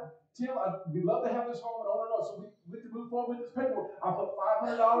like, "Yeah, Tim, we'd love to have this home and on and on." So we went to move forward with this paperwork. I put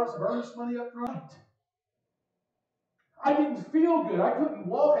 $500 of earnest money up front. I didn't feel good. I couldn't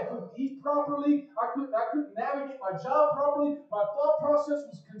walk. I couldn't eat properly. I couldn't navigate my job properly. My thought process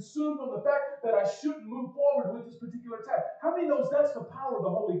was consumed on the fact that I shouldn't move forward with this particular task. How many knows that's the power of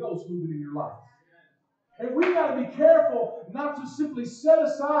the Holy Ghost moving in your life? And we got to be careful not to simply set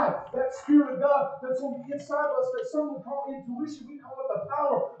aside that Spirit of God that's on the inside of us that some would call intuition. We call it the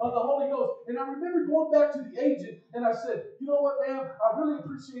power of the Holy Ghost. And I remember going back to the agent and I said, "You know what, ma'am? I really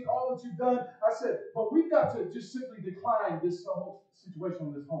appreciate all that you've done." I said, "But we've got to just simply decline this whole situation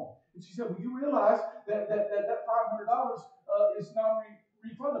on this home." And she said, "Well, you realize that $500 is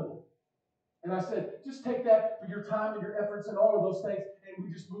non-refundable." And I said, "Just take that for your time and your efforts and all of those things." And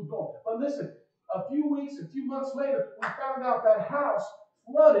we just moved on. But listen, a few months later, we found out that house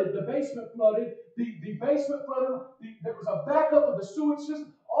flooded, the basement flooded, the basement flooded, there was a backup of the sewage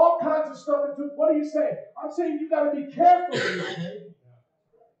system, all kinds of stuff. What are you saying? I'm saying you got to be careful.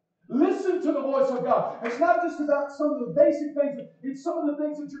 Listen to the voice of God. It's not just about some of the basic things. It's some of the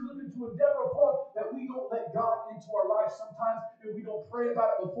things that you're looking to endeavor upon that we don't let God into our life sometimes, and we don't pray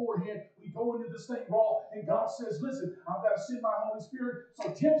about it beforehand. We go into this thing raw, and God says, "Listen, I've got to send my Holy Spirit,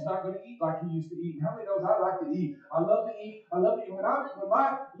 so Tim's not going to eat like he used to eat." How many knows I like to eat? I love to eat. I love to eat. When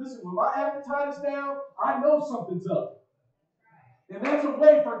my appetite is down, I know something's up. And that's a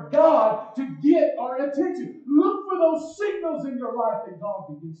way for God to get our attention. Look for those signals in your life that God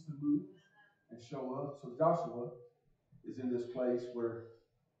begins to move and show up. So Joshua is in this place where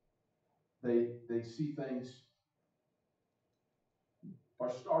they see things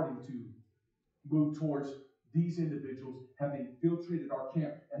are starting to move towards these individuals having infiltrated our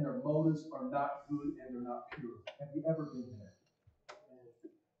camp, and their motives are not good and they're not pure. Have you ever been there?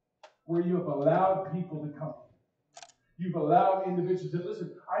 Where you have allowed people to come in. You've allowed individuals to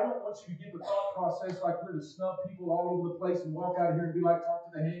listen. I don't want you to get the thought process like we're to snub people all over the place and walk out here and be like,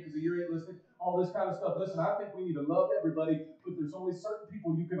 "Talk to the hand because the ear ain't listening," all this kind of stuff. Listen, I think we need to love everybody, but there's only certain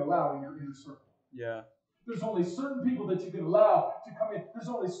people you can allow in your inner circle. Yeah. There's only certain people that you can allow to come in. There's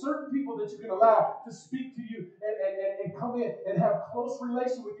only certain people that you can allow to speak to you and come in and have close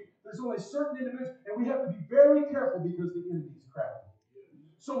relation with you. There's only certain individuals, and we have to be very careful because the enemy's crafty.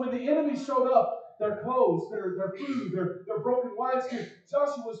 So when the enemy showed up, their clothes, their food, their broken wineskin,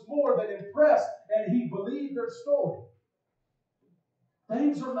 Joshua was more than impressed, and he believed their story.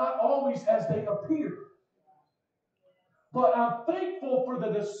 Things are not always as they appear. But I'm thankful for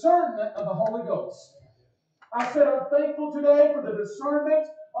the discernment of the Holy Ghost. I said I'm thankful today for the discernment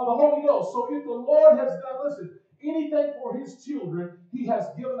of the Holy Ghost. So if the Lord has done, listen, anything for His children, He has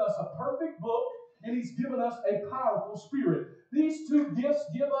given us a perfect book, and He's given us a powerful spirit. These two gifts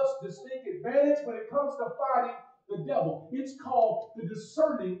give us distinct advantage when it comes to fighting the devil. It's called the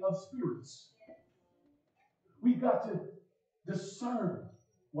discerning of spirits. We've got to discern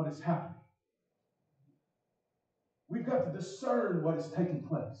what is happening. We've got to discern what is taking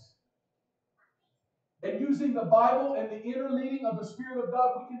place. And using the Bible and the inner leading of the Spirit of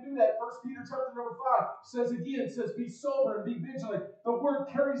God, we can do that. 1 Peter chapter number 5 says, "Be sober and be vigilant." The word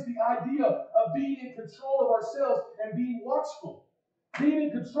carries the idea of being in control of ourselves and being watchful. Being in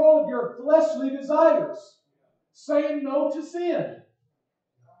control of your fleshly desires. Saying no to sin.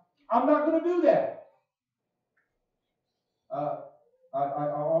 I'm not going to do that. I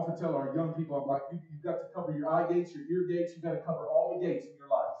often tell our young people, I'm like, you've got to cover your eye gates, your ear gates. You've got to cover all the gates in your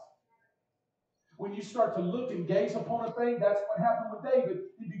life. When you start to look and gaze upon a thing, that's what happened with David.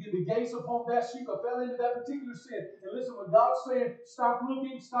 He began to gaze upon Bathsheba, fell into that particular sin. And listen, when God's saying, stop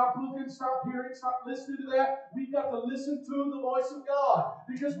looking, stop hearing, stop listening to that, we've got to listen to the voice of God.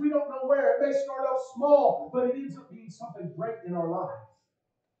 Because we don't know where. It may start out small, but it ends up being something great in our lives.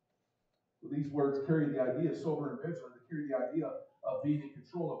 So these words carry the idea, sober and vigilant, they carry the idea of being in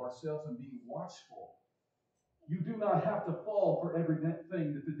control of ourselves and being watchful. You do not have to fall for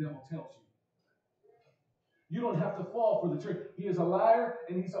everything that the devil tells you. You don't have to fall for the trick. He is a liar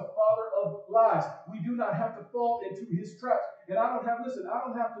and he's a father of lies. We do not have to fall into his traps. And I don't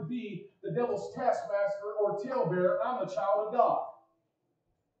have to be the devil's taskmaster or talebearer. I'm a child of God.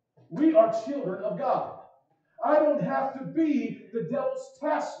 We are children of God. I don't have to be the devil's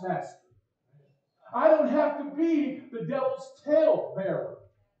taskmaster. I don't have to be the devil's talebearer.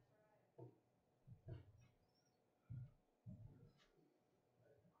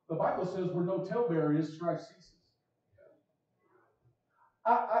 The Bible says where no talebearer is, strife ceases.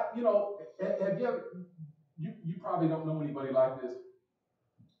 Have you ever, you probably don't know anybody like this.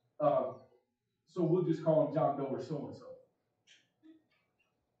 So we'll just call him John Doe or so-and-so.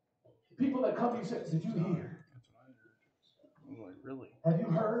 People that come to you say, did you hear? I'm like, really? Have you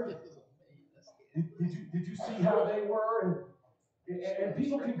heard? Did you see how they were? And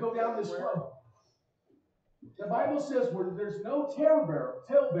people can go down this road. The Bible says where there's no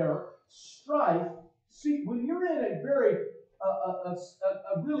talebearer, strife. See, when you're in a very,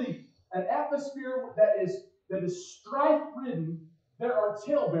 really, an atmosphere that is strife-ridden, there are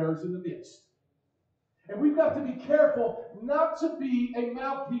talebearers in the midst. And we've got to be careful not to be a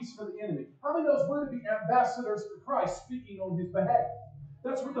mouthpiece for the enemy. How many knows we're to be ambassadors for Christ speaking on his behalf?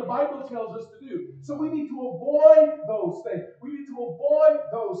 That's what the Bible tells us to do. So we need to avoid those things. We need to avoid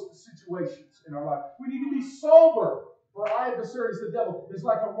those situations in our life. We need to be sober. For our adversary is the devil. It's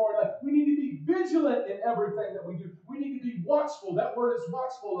like a roaring lion. We need to be vigilant in everything that we do. We need to be watchful. That word is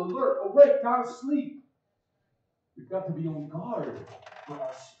watchful, alert, awake, not asleep. We've got to be on guard for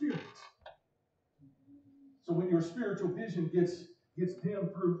our spirit. So when your spiritual vision gets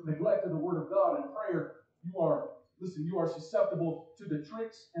dimmed through neglect of the Word of God and prayer, you are susceptible to the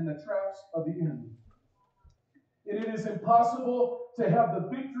tricks and the traps of the enemy. And it is impossible to have the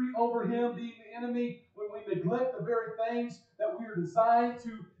victory over him, being the enemy, when we neglect the very things that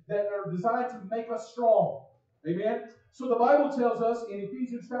are designed to make us strong. Amen? So the Bible tells us in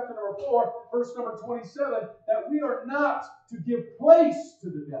Ephesians chapter number 4, verse number 27, that we are not to give place to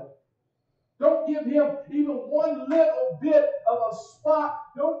the devil. Don't give him even one little bit of a spot.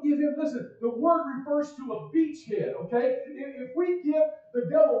 Don't give him, listen, the word refers to a beachhead, okay? If we give the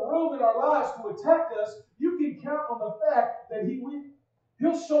devil room in our lives to attack us, you can count on the fact that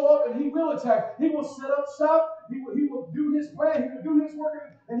he'll show up and he will attack. He will set up shop. He will do his plan. He will do his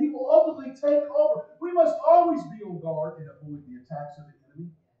work, and he will ultimately take over. We must always be on guard and avoid the attacks of the enemy.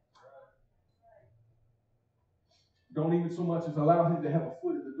 Don't even so much as allow him to have a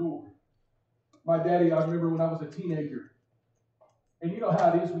foot in the door. My daddy, I remember when I was a teenager. And you know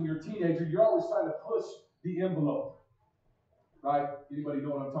how it is when you're a teenager, you're always trying to push the envelope. Right? Anybody know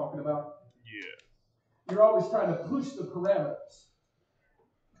what I'm talking about? Yeah. You're always trying to push the parameters.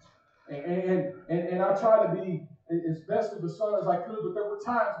 And I try to be as best of a son as I could, but there were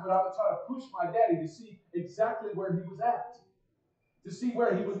times when I would try to push my daddy to see exactly where he was at, to see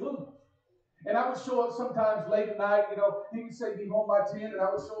where he would move. And I would show up sometimes late at night, he would say be home by 10, and I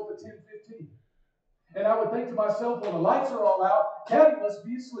would show up at 10:15. And I would think to myself, well, the lights are all out, Daddy must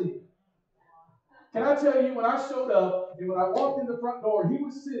be asleep. Can I tell you, when I showed up and when I walked in the front door, he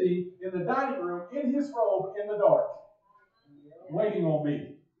was sitting in the dining room in his robe in the dark, waiting on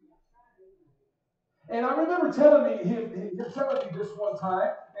me. And I remember him telling me this one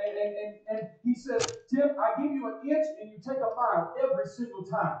time, and he said, Tim, I give you an inch and you take a mile every single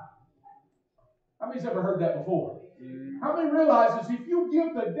time. How many's ever heard that before? How many realizes if you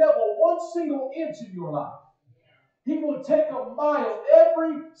give the devil one single inch in your life, he will take a mile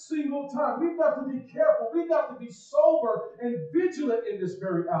every single time. We've got to be careful. We've got to be sober and vigilant in this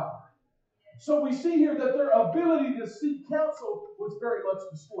very hour. So we see here that their ability to seek counsel was very much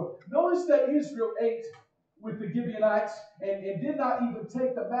destroyed. Notice that Israel ate with the Gibeonites and did not even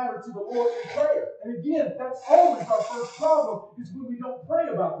take the matter to the Lord in prayer. And again, that's always our first problem, is when we don't pray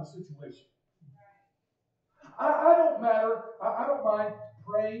about the situation. I don't mind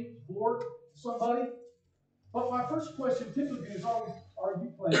praying for somebody. But my first question typically is always, are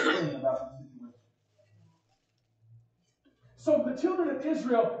you praying about the situation? So the children of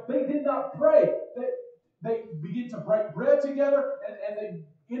Israel, they did not pray. They began to break bread together, and they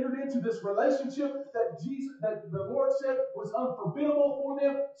entered into this relationship that the Lord said was unforbiddable for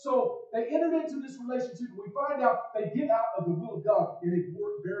them. So they entered into this relationship, and we find out they get out of the will of God in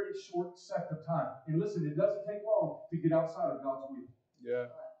a very short second of time. And listen, it doesn't take long to get outside of God's will. Yeah.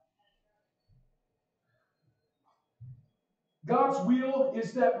 God's will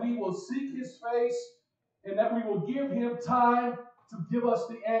is that we will seek his face and that we will give him time to give us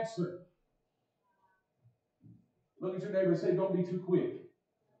the answer. Look at your neighbor and say, don't be too quick.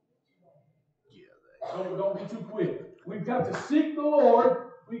 Don't be too quick. We've got to seek the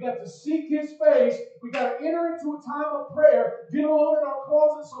Lord. We've got to seek his face. We've got to enter into a time of prayer, get alone in our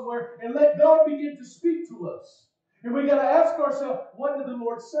closet somewhere, and let God begin to speak to us. And we've got to ask ourselves, what did the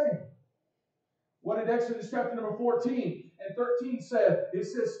Lord say? What did Exodus chapter number 14 and 13 say? It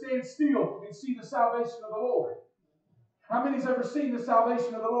says, stand still and see the salvation of the Lord. How many's ever seen the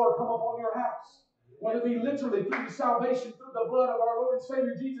salvation of the Lord come upon your house? Whether it be literally through the salvation, through the blood of our Lord and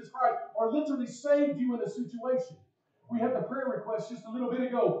Savior Jesus Christ, or literally saved you in a situation. We had the prayer request just a little bit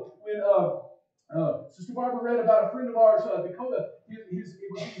ago when Sister Barbara read about a friend of ours, Dakota.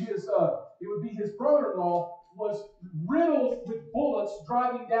 It would be his brother-in-law was riddled with bullets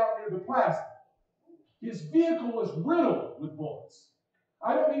driving down near the plaza. His vehicle was riddled with bullets.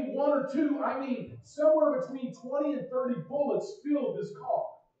 I don't mean one or two. I mean somewhere between 20 and 30 bullets filled this car.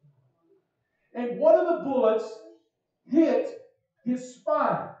 And one of the bullets hit his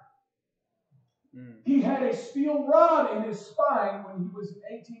spine. He had a steel rod in his spine when he was an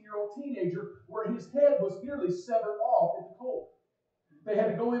 18-year-old teenager where his head was nearly severed off at the core. They had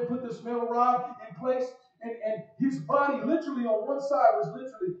to go in and put this metal rod in place, and his body literally on one side was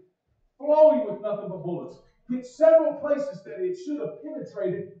literally flowing with nothing but bullets. Hit several places that it should have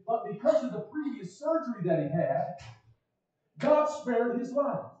penetrated, but because of the previous surgery that he had, God spared his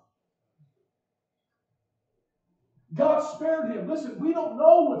life. God spared him. Listen, we don't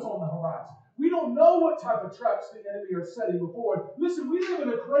know what's on the horizon. We don't know what type of traps the enemy are setting before us. Listen, we live in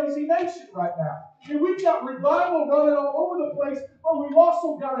a crazy nation right now. And we've got revival running all over the place, but we've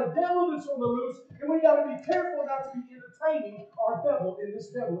also got a devil that's on the loose, and we got to be careful not to be entertaining our devil in this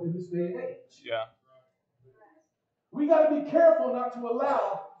day and age. Yeah. We got to be careful not to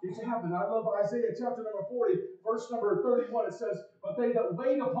allow it to happen. I love Isaiah chapter number 40, verse number 31. It says, "But they that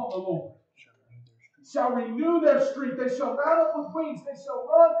wait upon the Lord shall renew their strength. They shall mount up with wings. They shall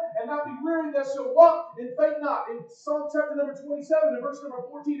run and not be weary. They shall walk and faint not." In Psalm chapter number 27 and verse number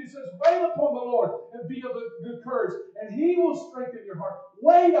 14, it says, "Wait upon the Lord and be of good courage, and He will strengthen your heart."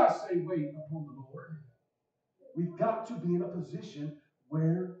 Wait, I say, wait upon the Lord. We've got to be in a position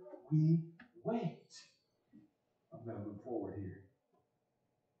where we wait. I'm going to move forward here.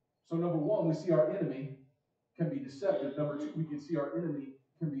 So number one, we see our enemy can be deceptive. Number two, we can see our enemy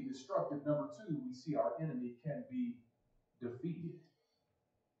can be destructive. Number two, we see our enemy can be defeated.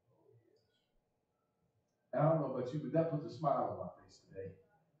 I don't know about you, but that puts a smile on my face today.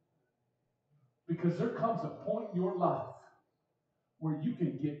 Because there comes a point in your life where you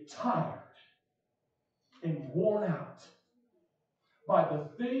can get tired and worn out by the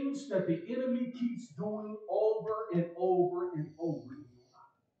things that the enemy keeps doing over and over and over in your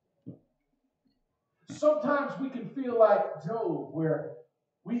life. Sometimes we can feel like Job, where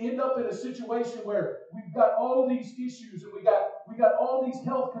we end up in a situation where we've got all these issues and we got all these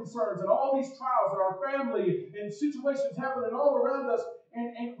health concerns and all these trials in our family and situations happening all around us,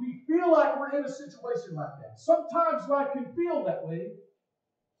 and we feel like we're in a situation like that. Sometimes life can feel that way.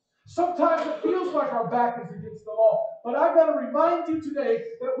 Sometimes it feels like our back is against the wall. But I've got to remind you today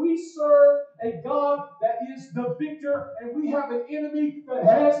that we serve a God that is the victor, and we have an enemy that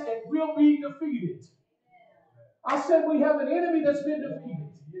has and will be defeated. I said we have an enemy that's been defeated.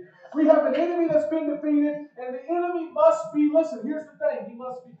 We have an enemy that's been defeated, and the enemy must be, listen, here's the thing, he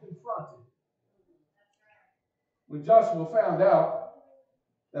must be confronted. When Joshua found out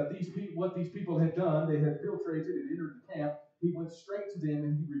that what these people had done, they had infiltrated and entered the camp, he went straight to them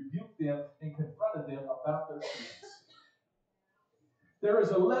and he rebuked them and confronted them about their sins. There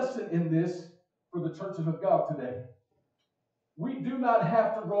is a lesson in this for the churches of God today. We do not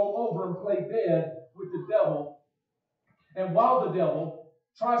have to roll over and play dead with the devil, and while the devil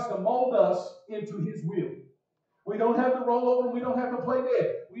tries to mold us into his will. We don't have to roll over. We don't have to play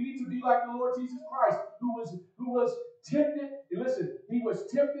dead. We need to be like the Lord Jesus Christ, who was tempted. Listen, he was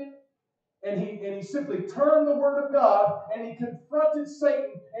tempted, and he simply turned the word of God, and he confronted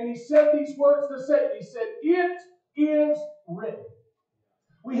Satan, and he said these words to Satan. He said, "It is written."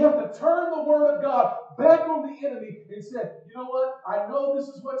 We have to turn the word of God back on the enemy and say, "You know what? I know this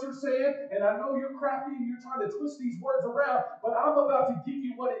is what you're saying, and I know you're crafty and you're trying to twist these words around, but I'm about to give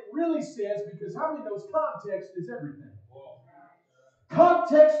you what it really says," because how many knows context is everything?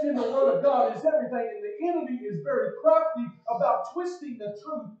 Context in the word of God is everything, and the enemy is very crafty about twisting the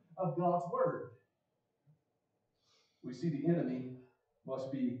truth of God's word. We see the enemy must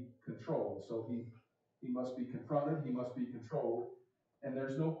be controlled, so he must be confronted, he must be controlled. And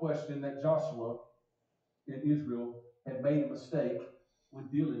there's no question that Joshua in Israel had made a mistake when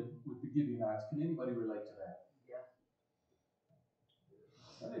dealing with the Gibeonites. Can anybody relate to that? Yeah.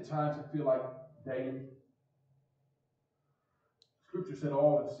 Many times I feel like daily. Scripture said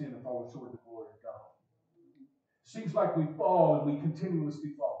all have sinned and fallen short of the glory of God. Seems like we fall and we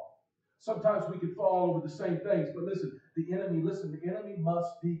continuously fall. Sometimes we can fall over the same things, but listen, the enemy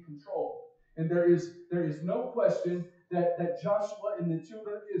must be controlled. And there is no question that Joshua and the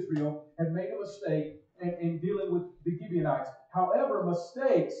children of Israel had made a mistake in dealing with the Gibeonites. However,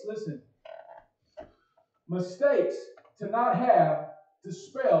 mistakes do not have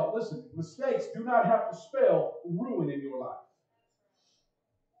to spell ruin in your life.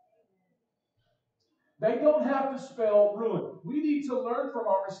 They don't have to spell ruin. We need to learn from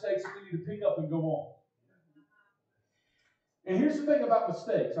our mistakes and we need to pick up and go on. And here's the thing about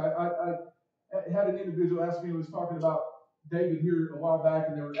mistakes. I had an individual ask me who was talking about David here a while back,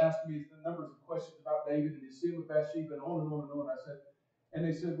 and they were asking me a number of questions about David and his sin with Bathsheba and on and on and on. And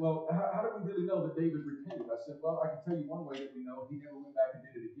they said, well, how do we really know that David repented? I said, well, I can tell you one way that we know. He never went back and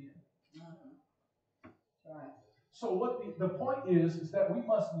did it again. Right. So what the point is that we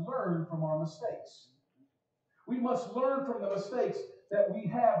must learn from our mistakes. We must learn from the mistakes that we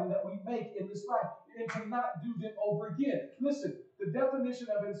have and that we make in this life and to not do them over again. Listen, the definition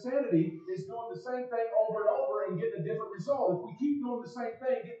of insanity is doing the same thing over and over and getting a different result. If we keep doing the same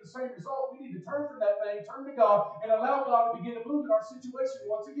thing, getting the same result, we need to turn from that thing, turn to God, and allow God to begin to move in our situation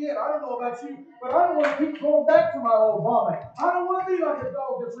once again. I don't know about you, but I don't want to keep going back to my old vomit. I don't want to be like a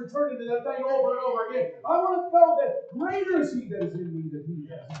dog that's returning to that thing over and over again. I want to know that greater is He that is in me than he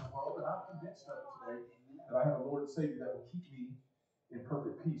that is in the world, and I'm convinced of it today that I have a Lord and Savior that will keep me in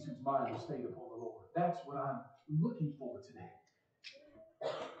perfect peace, whose mind is stayed upon the Lord. That's what I'm looking for today.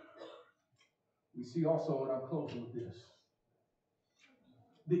 We see also, and I'm closing with this,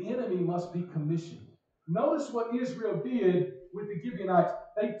 the enemy must be commissioned. Notice what Israel did with the Gibeonites.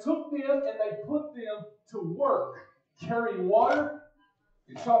 They took them and they put them to work, carrying water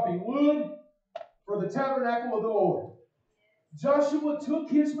and chopping wood for the tabernacle of the Lord. Joshua took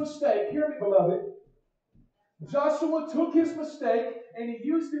his mistake. Hear me, beloved. Joshua took his mistake and he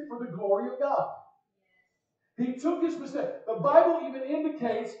used it for the glory of God. He took his mistake. The Bible even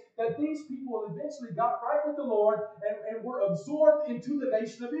indicates that these people eventually got right with the Lord and were absorbed into the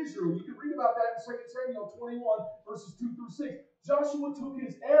nation of Israel. You can read about that in 2 Samuel 21, verses 2 through 6. Joshua took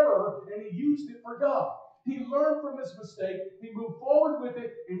his error and he used it for God. He learned from his mistake, he moved forward with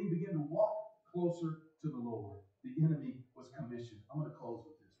it, and he began to walk closer to the Lord. The enemy was commissioned. I'm going to close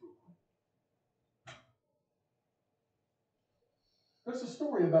with this real quick. There's a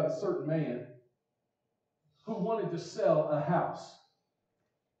story about a certain man who wanted to sell a house.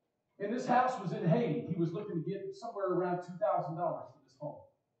 And this house was in Haiti. He was looking to get somewhere around $2,000 for this home.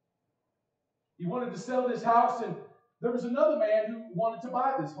 He wanted to sell this house, and there was another man who wanted to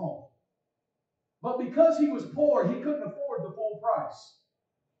buy this home. But because he was poor, he couldn't afford the full price.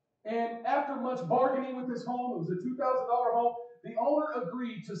 And after much bargaining with this home, it was a $2,000 home, the owner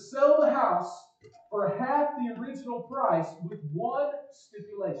agreed to sell the house for half the original price with one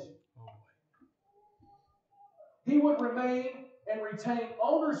stipulation. He would remain and retain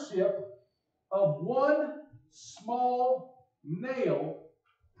ownership of one small nail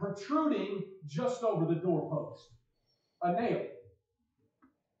protruding just over the doorpost. A nail.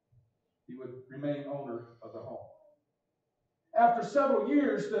 He would remain owner of the home. After several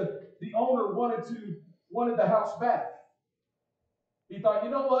years, the owner wanted the house back. He thought, you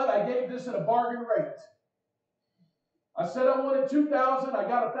know what? I gave this at a bargain rate. I said I wanted $2,000. I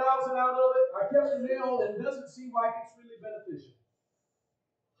got $1,000 out of it. I kept the nail, and it doesn't seem like it's really beneficial.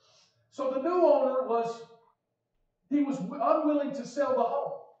 So the new owner was unwilling to sell the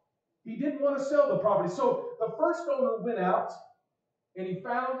home. He didn't want to sell the property. So the first owner went out and he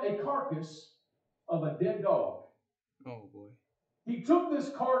found a carcass of a dead dog. Oh boy. He took this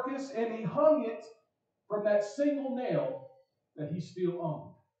carcass and he hung it from that single nail that he still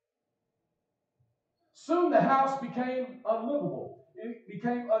owned. Soon the house became unlivable. It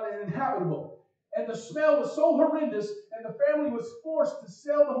became uninhabitable. And the smell was so horrendous, and the family was forced to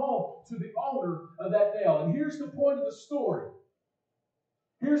sell the home to the owner of that nail. And here's the point of the story.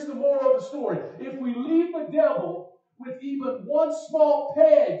 Here's the moral of the story. If we leave the devil with even one small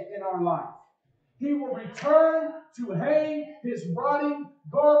peg in our life, he will return to hang his rotting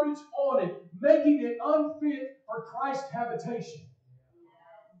garbage on it, making it unfit for Christ's habitation.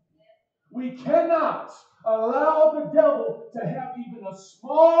 We cannot allow the devil to have even a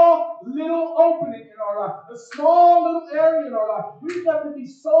small little opening in our life, a small little area in our life. We've got to be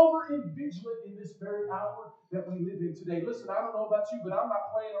sober and vigilant in this very hour that we live in today. Listen, I don't know about you, but I'm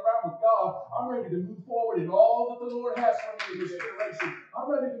not playing around with God. I'm ready to move forward in all that the Lord has for me in this generation. I'm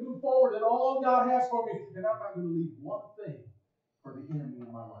ready to move forward in all God has for me, and I'm not going to leave one thing for the enemy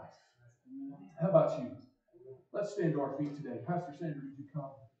in my life. How about you? Let's stand to our feet today. Pastor Sandra, would you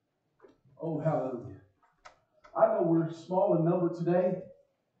come? Oh, hallelujah. I know we're small in number today,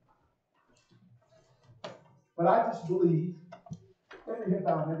 but I just believe, every head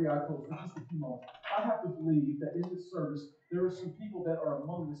bowed and every eye closed for just a few moments, I have to believe that in this service, there are some people that are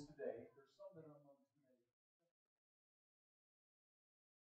among us today